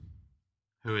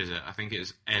 who is it? I think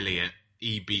it's Elliot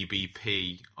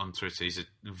EBBP on Twitter. He's a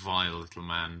vile little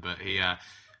man, but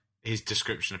his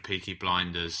description of Peaky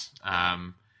Blinders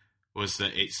was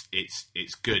that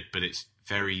it's good, but it's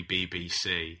very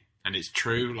BBC. And it's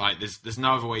true. Like there's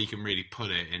no other way you can really put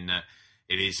it in that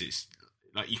it's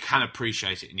like you can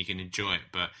appreciate it and you can enjoy it,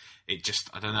 but it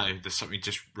just, I don't know, there's something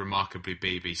just remarkably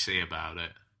BBC about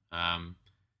it,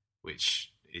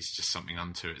 which is just something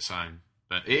unto its own.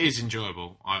 But it is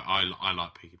enjoyable. I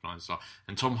like Peaky Blinders a lot,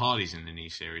 and Tom Hardy's in the new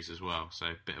series as well, so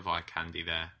a bit of eye candy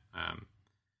there.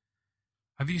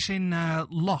 Have you seen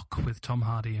Lock with Tom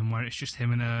Hardy, and where it's just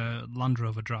him in a Land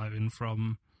Rover driving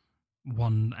from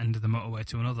one end of the motorway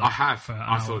to another? I have.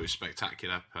 I thought it was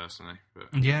spectacular, personally.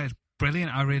 But yeah, it's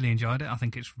brilliant. I really enjoyed it. I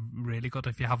think it's really good.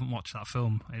 If you haven't watched that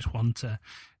film, it's one to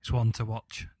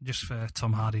watch just for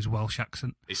Tom Hardy's Welsh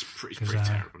accent. It's pretty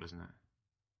terrible, isn't it?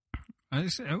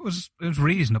 It was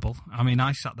reasonable. I mean,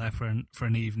 I sat there for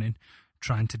an evening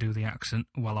trying to do the accent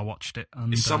while I watched it.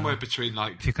 And it's somewhere between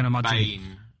like if you can imagine,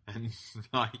 Bane and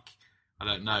like, I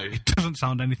don't know. It doesn't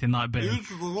sound anything like Bane. It's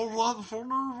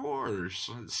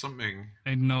something.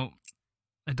 No,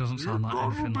 It doesn't sound like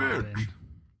anything like Bane.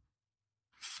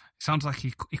 It sounds like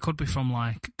he could be from,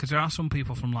 like, because there are some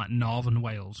people from, like, northern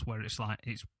Wales where it's like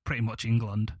it's pretty much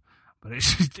England, but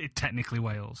it's technically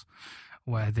Wales,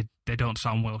 where they don't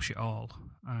sound Welsh at all.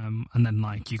 And then,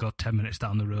 like, you go 10 minutes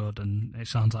down the road and it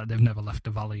sounds like they've never left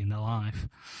the valley in their life.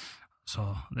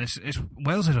 So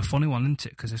Wales is a funny one, isn't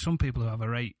it? Because there's some people who have a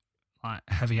right, like,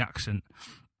 heavy accent,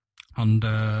 and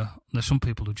there's some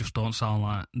people who just don't sound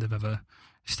like they've ever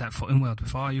stepped foot in Wales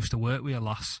before. I used to work with a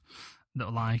lass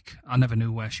that, like, I never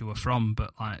knew where she were from,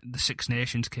 but, like, the Six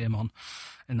Nations came on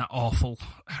in that awful,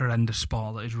 horrendous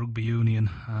sport that is rugby union.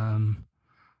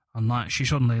 And, like, she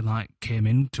suddenly, like, came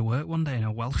in to work one day in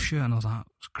a Welsh shirt, and I was like,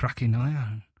 it's cracking there.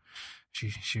 And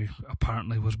she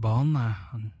apparently was born there,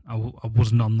 and I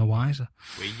was none the wiser.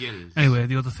 Anyway,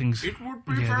 the other things... It would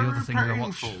be very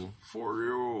painful for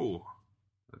you.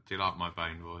 Do you like my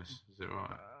Bane voice? Is it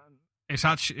right? It's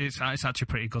actually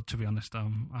pretty good, to be honest.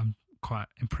 I'm quite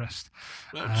impressed.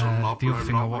 That's a lovely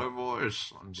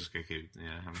voice. I'm just going to keep...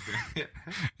 Yeah.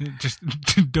 Just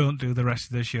don't do the rest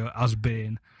of the show as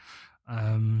Bane.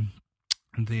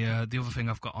 The other thing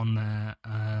I've got on there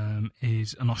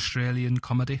is an Australian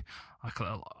comedy, like a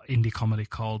little indie comedy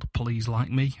called Please Like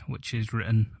Me, which is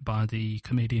written by the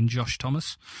comedian Josh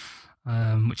Thomas,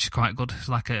 which is quite good. It's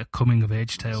like a coming of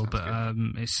age tale, but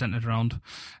it's centered around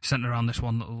this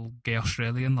one little gay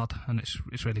Australian lad, and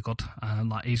it's really good.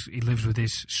 Like he lives with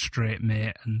his straight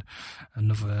mate and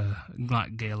another,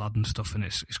 like, gay lad and stuff, and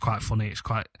it's quite funny. It's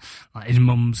quite, like, his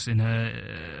mum's in a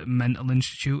mental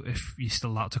institute, if you're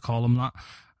still allowed to call them that.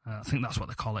 I think that's what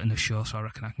they call it in the show, so I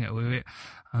reckon I can get away with it.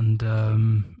 And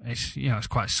it's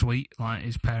quite sweet. Like,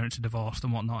 his parents are divorced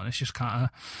and whatnot, and it's just kind of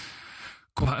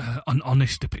quite an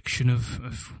honest depiction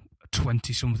of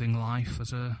 20-something life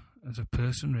as a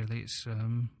person. Really, it's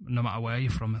no matter where you're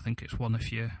from. I think it's one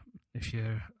if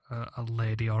you're a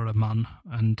lady or a man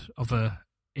and of a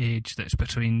age that's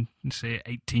between, say,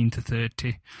 18 to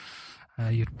 30.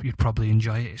 You'd probably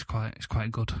enjoy it. It's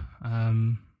quite good.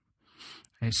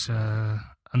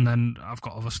 And then I've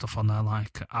got other stuff on there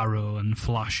like Arrow and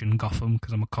Flash and Gotham,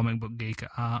 because I'm a comic book geek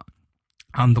at heart,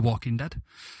 and The Walking Dead.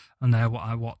 And they're what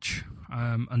I watch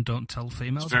and don't tell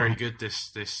females. It's very good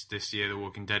this year, The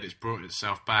Walking Dead. It's brought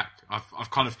itself back. I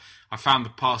found the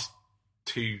past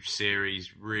two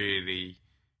series really,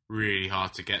 really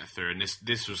hard to get through, and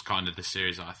this was kind of the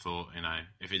series that I thought,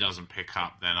 if it doesn't pick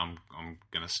up, then I'm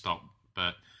gonna stop.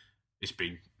 But it's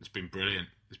been brilliant.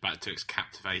 It's back to its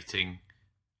captivating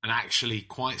and actually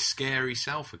quite scary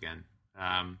self again.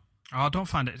 I don't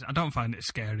find it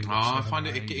scary. I find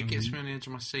it gets me on the edge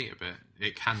of my seat a bit.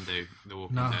 It can do, The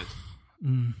Walking Dead.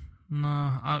 No,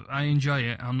 I enjoy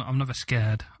it. I'm never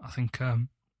scared. I think...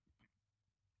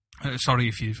 sorry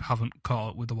if you haven't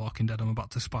caught up with The Walking Dead, I'm about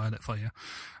to spoil it for you.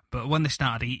 But when they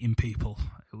started eating people,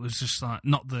 it was just like,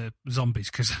 not the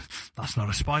zombies, because that's not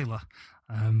a spoiler,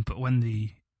 but when the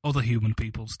other human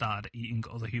people started eating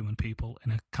other human people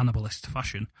in a cannibalist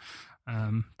fashion,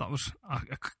 that was, I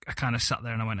kind of sat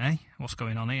there and I went, hey, what's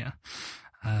going on here?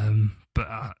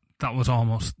 But that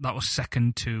was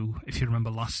second to, if you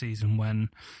remember last season, when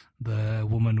the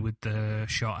woman with the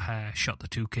short hair shot the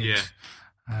two kids.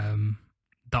 Yeah.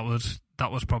 That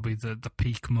was probably the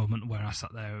peak moment where I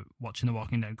sat there watching The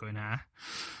Walking Dead going,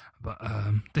 But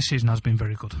this season has been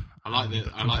very good. I like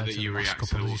that you react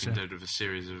to The Walking Dead with a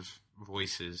series of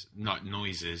voices, not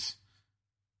noises.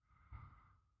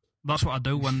 That's what I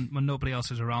do when nobody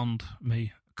else is around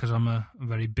me, because I'm a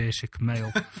very basic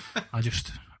male.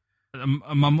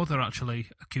 My mother actually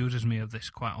accuses me of this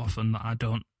quite often, that I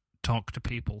don't talk to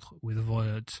people with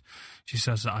words. She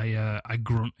says that I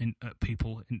grunt at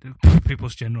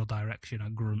people's general direction. I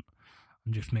grunt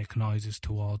and just make noises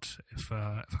towards if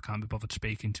I can't be bothered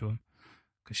speaking to them,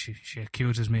 because she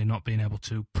accuses me of not being able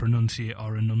to pronunciate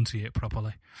or enunciate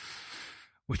properly,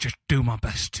 which I do my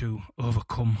best to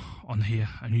overcome on here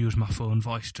and use my phone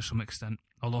voice to some extent.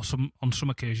 Although on some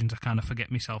occasions I kind of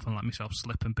forget myself and let myself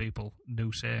slip, and people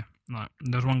do say, like,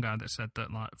 there's one guy that said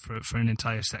that, like, for an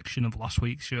entire section of last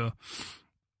week's show,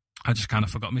 I just kind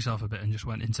of forgot myself a bit and just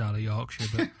went entirely Yorkshire.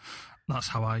 But that's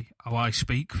how I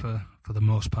speak for the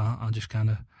most part. I just kind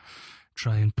of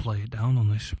try and play it down on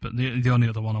this. But the only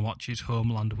other one I watch is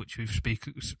Homeland, which we've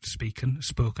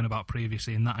spoken about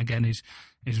previously, and that again is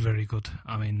very good.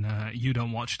 I mean, you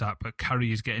don't watch that, but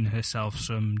Carrie is getting herself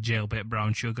some jailbait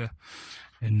brown sugar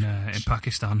in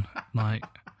Pakistan. Like,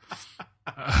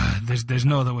 there's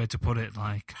no other way to put it.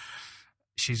 Like,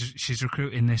 she's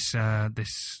recruiting this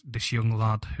young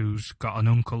lad who's got an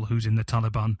uncle who's in the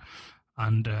Taliban,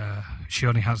 and she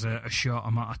only has a short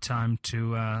amount of time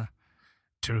to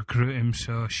to recruit him.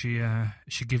 So she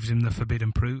gives him the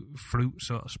forbidden fruit,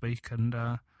 so to speak, and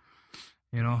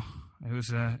you know, it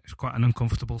was quite an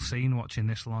uncomfortable scene watching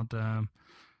this lad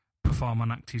perform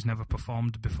an act he's never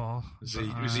performed before.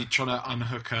 Was he trying to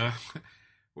unhook her?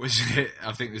 Was it?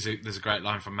 I think there's a great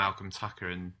line from Malcolm Tucker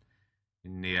in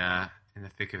the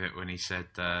thick of it when he said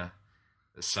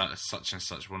such and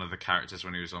such, one of the characters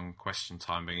when he was on Question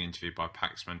Time being interviewed by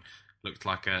Paxman, looked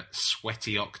like a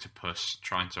sweaty octopus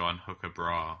trying to unhook a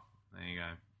bra. There you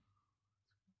go.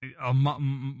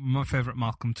 My favourite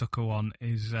Malcolm Tucker one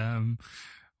is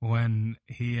when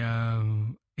he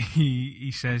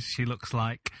says she looks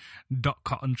like Dot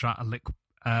Cotton trying to lick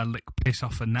piss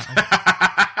off a nettle.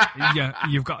 Yeah,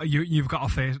 you've got a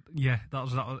face. Yeah,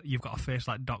 you've got a face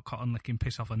like Dot Cotton licking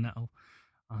piss off a nettle.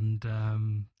 And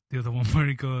the other one where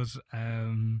he goes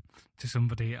to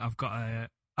somebody, I've got a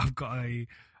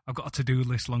to-do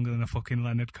list longer than a fucking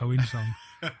Leonard Cohen song,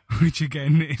 which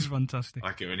again is fantastic. I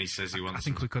like it when he says he wants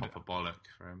to pop a bollock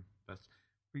for him. But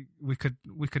we could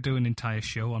do an entire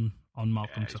show on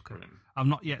Malcolm Tucker. Brilliant. I've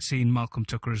not yet seen Malcolm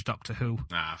Tucker as Doctor Who.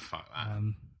 Nah, fuck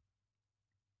that.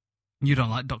 You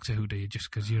don't like Doctor Who, do you? Just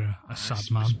because you're a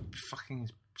sad man? It's fucking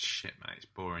shit, mate. It's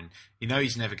boring. You know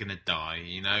he's never going to die.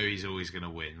 You know he's always going to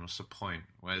win. What's the point?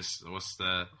 What's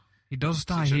the... He does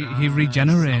die. He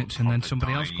regenerates, and then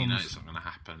somebody else comes. You know it's not going to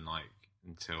happen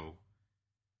until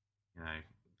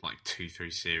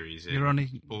 2-3 series. You're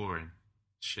only boring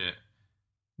shit.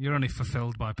 You're only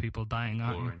fulfilled by people dying,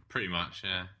 aren't you? Pretty much,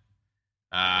 yeah.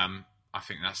 I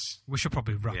think that's... We should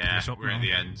probably wrap this up. We're at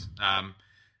the end.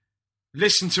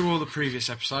 Listen to all the previous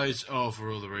episodes of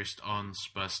Rule the Roost on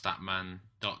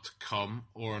SpursStatman.com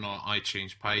or on our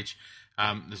iTunes page.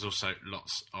 There's also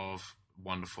lots of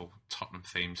wonderful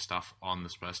Tottenham-themed stuff on the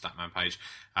Spurs Statman page.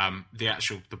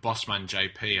 The boss man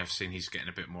JP, I've seen he's getting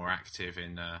a bit more active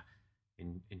in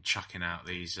chucking out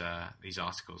these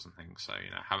articles and things. So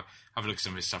have a look at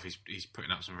some of his stuff. He's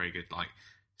putting up some very good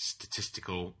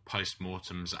statistical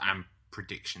post-mortems and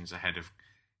predictions ahead of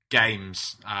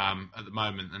games at the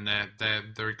moment, and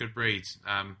they're a good read.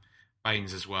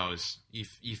 Baines as well, as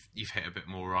you've hit a bit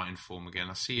more writing form again.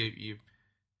 I see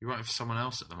you're writing for someone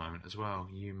else at the moment as well.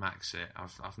 You max it.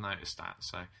 I've noticed that.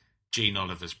 So Gene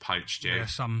Oliver's poached you. Yeah,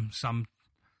 Sam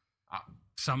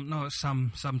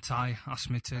Ty asked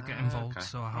me to get involved, okay.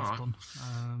 So I have done.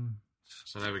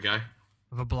 So there we go.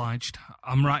 I've obliged.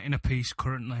 I'm writing a piece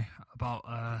currently about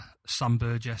Sam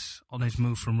Burgess on his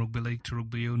move from rugby league to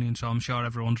rugby union, so I'm sure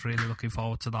everyone's really looking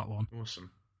forward to that one.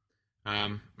 Awesome.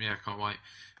 Yeah, I can't wait.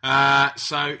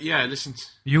 So yeah, listen.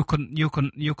 You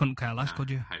couldn't care less,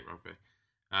 could you? I hate rugby.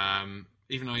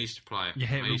 Even though I used to play it. You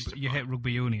hate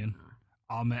rugby union. Yeah.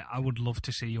 Oh mate, I would love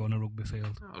to see you on a rugby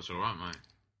field. That was all right, mate.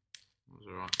 That was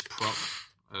all right. Prop,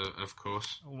 of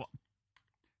course. What?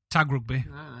 Tag rugby.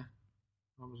 No.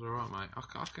 That was all right, mate. I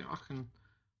can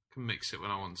mix it when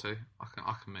I want to. I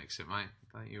can mix it, mate.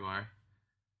 Don't you worry.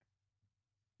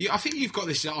 I think you've got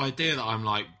this idea that I'm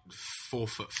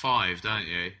 4'5", don't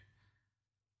you?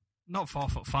 Not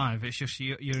 4'5". It's just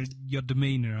your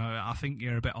demeanour. I think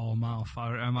you're a bit all mouth.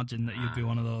 I imagine that you'd be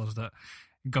one of those that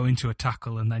go into a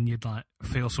tackle and then you'd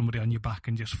feel somebody on your back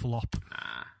and just flop.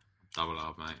 Nah, double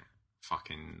hard, mate.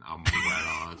 Fucking underwear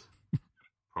hard.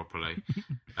 Properly.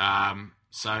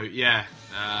 So yeah,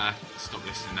 stop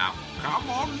listening now. Come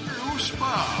on, you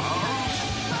Spurs!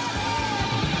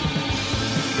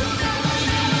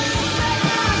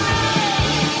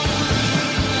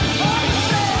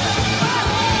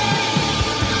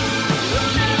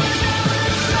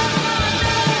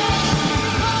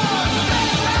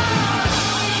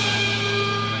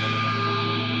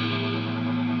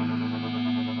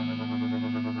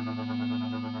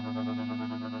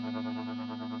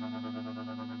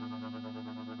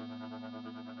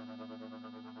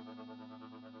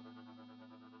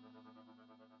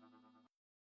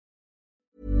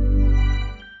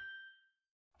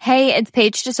 Hey, it's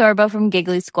Paige DeSorbo from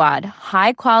Giggly Squad.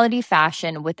 High quality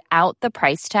fashion without the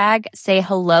price tag. Say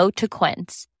hello to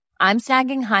Quince. I'm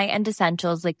snagging high-end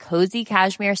essentials like cozy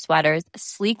cashmere sweaters,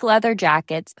 sleek leather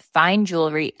jackets, fine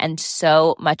jewelry, and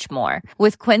so much more.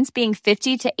 With Quince being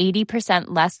 50 to 80%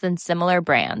 less than similar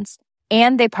brands.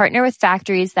 And they partner with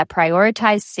factories that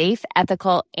prioritize safe,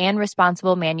 ethical, and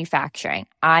responsible manufacturing.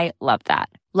 I love that.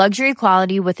 Luxury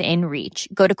quality within reach.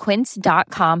 Go to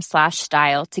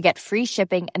quince.com/style to get free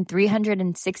shipping and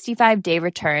 365-day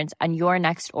returns on your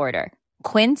next order.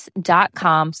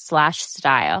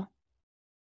 Quince.com/style.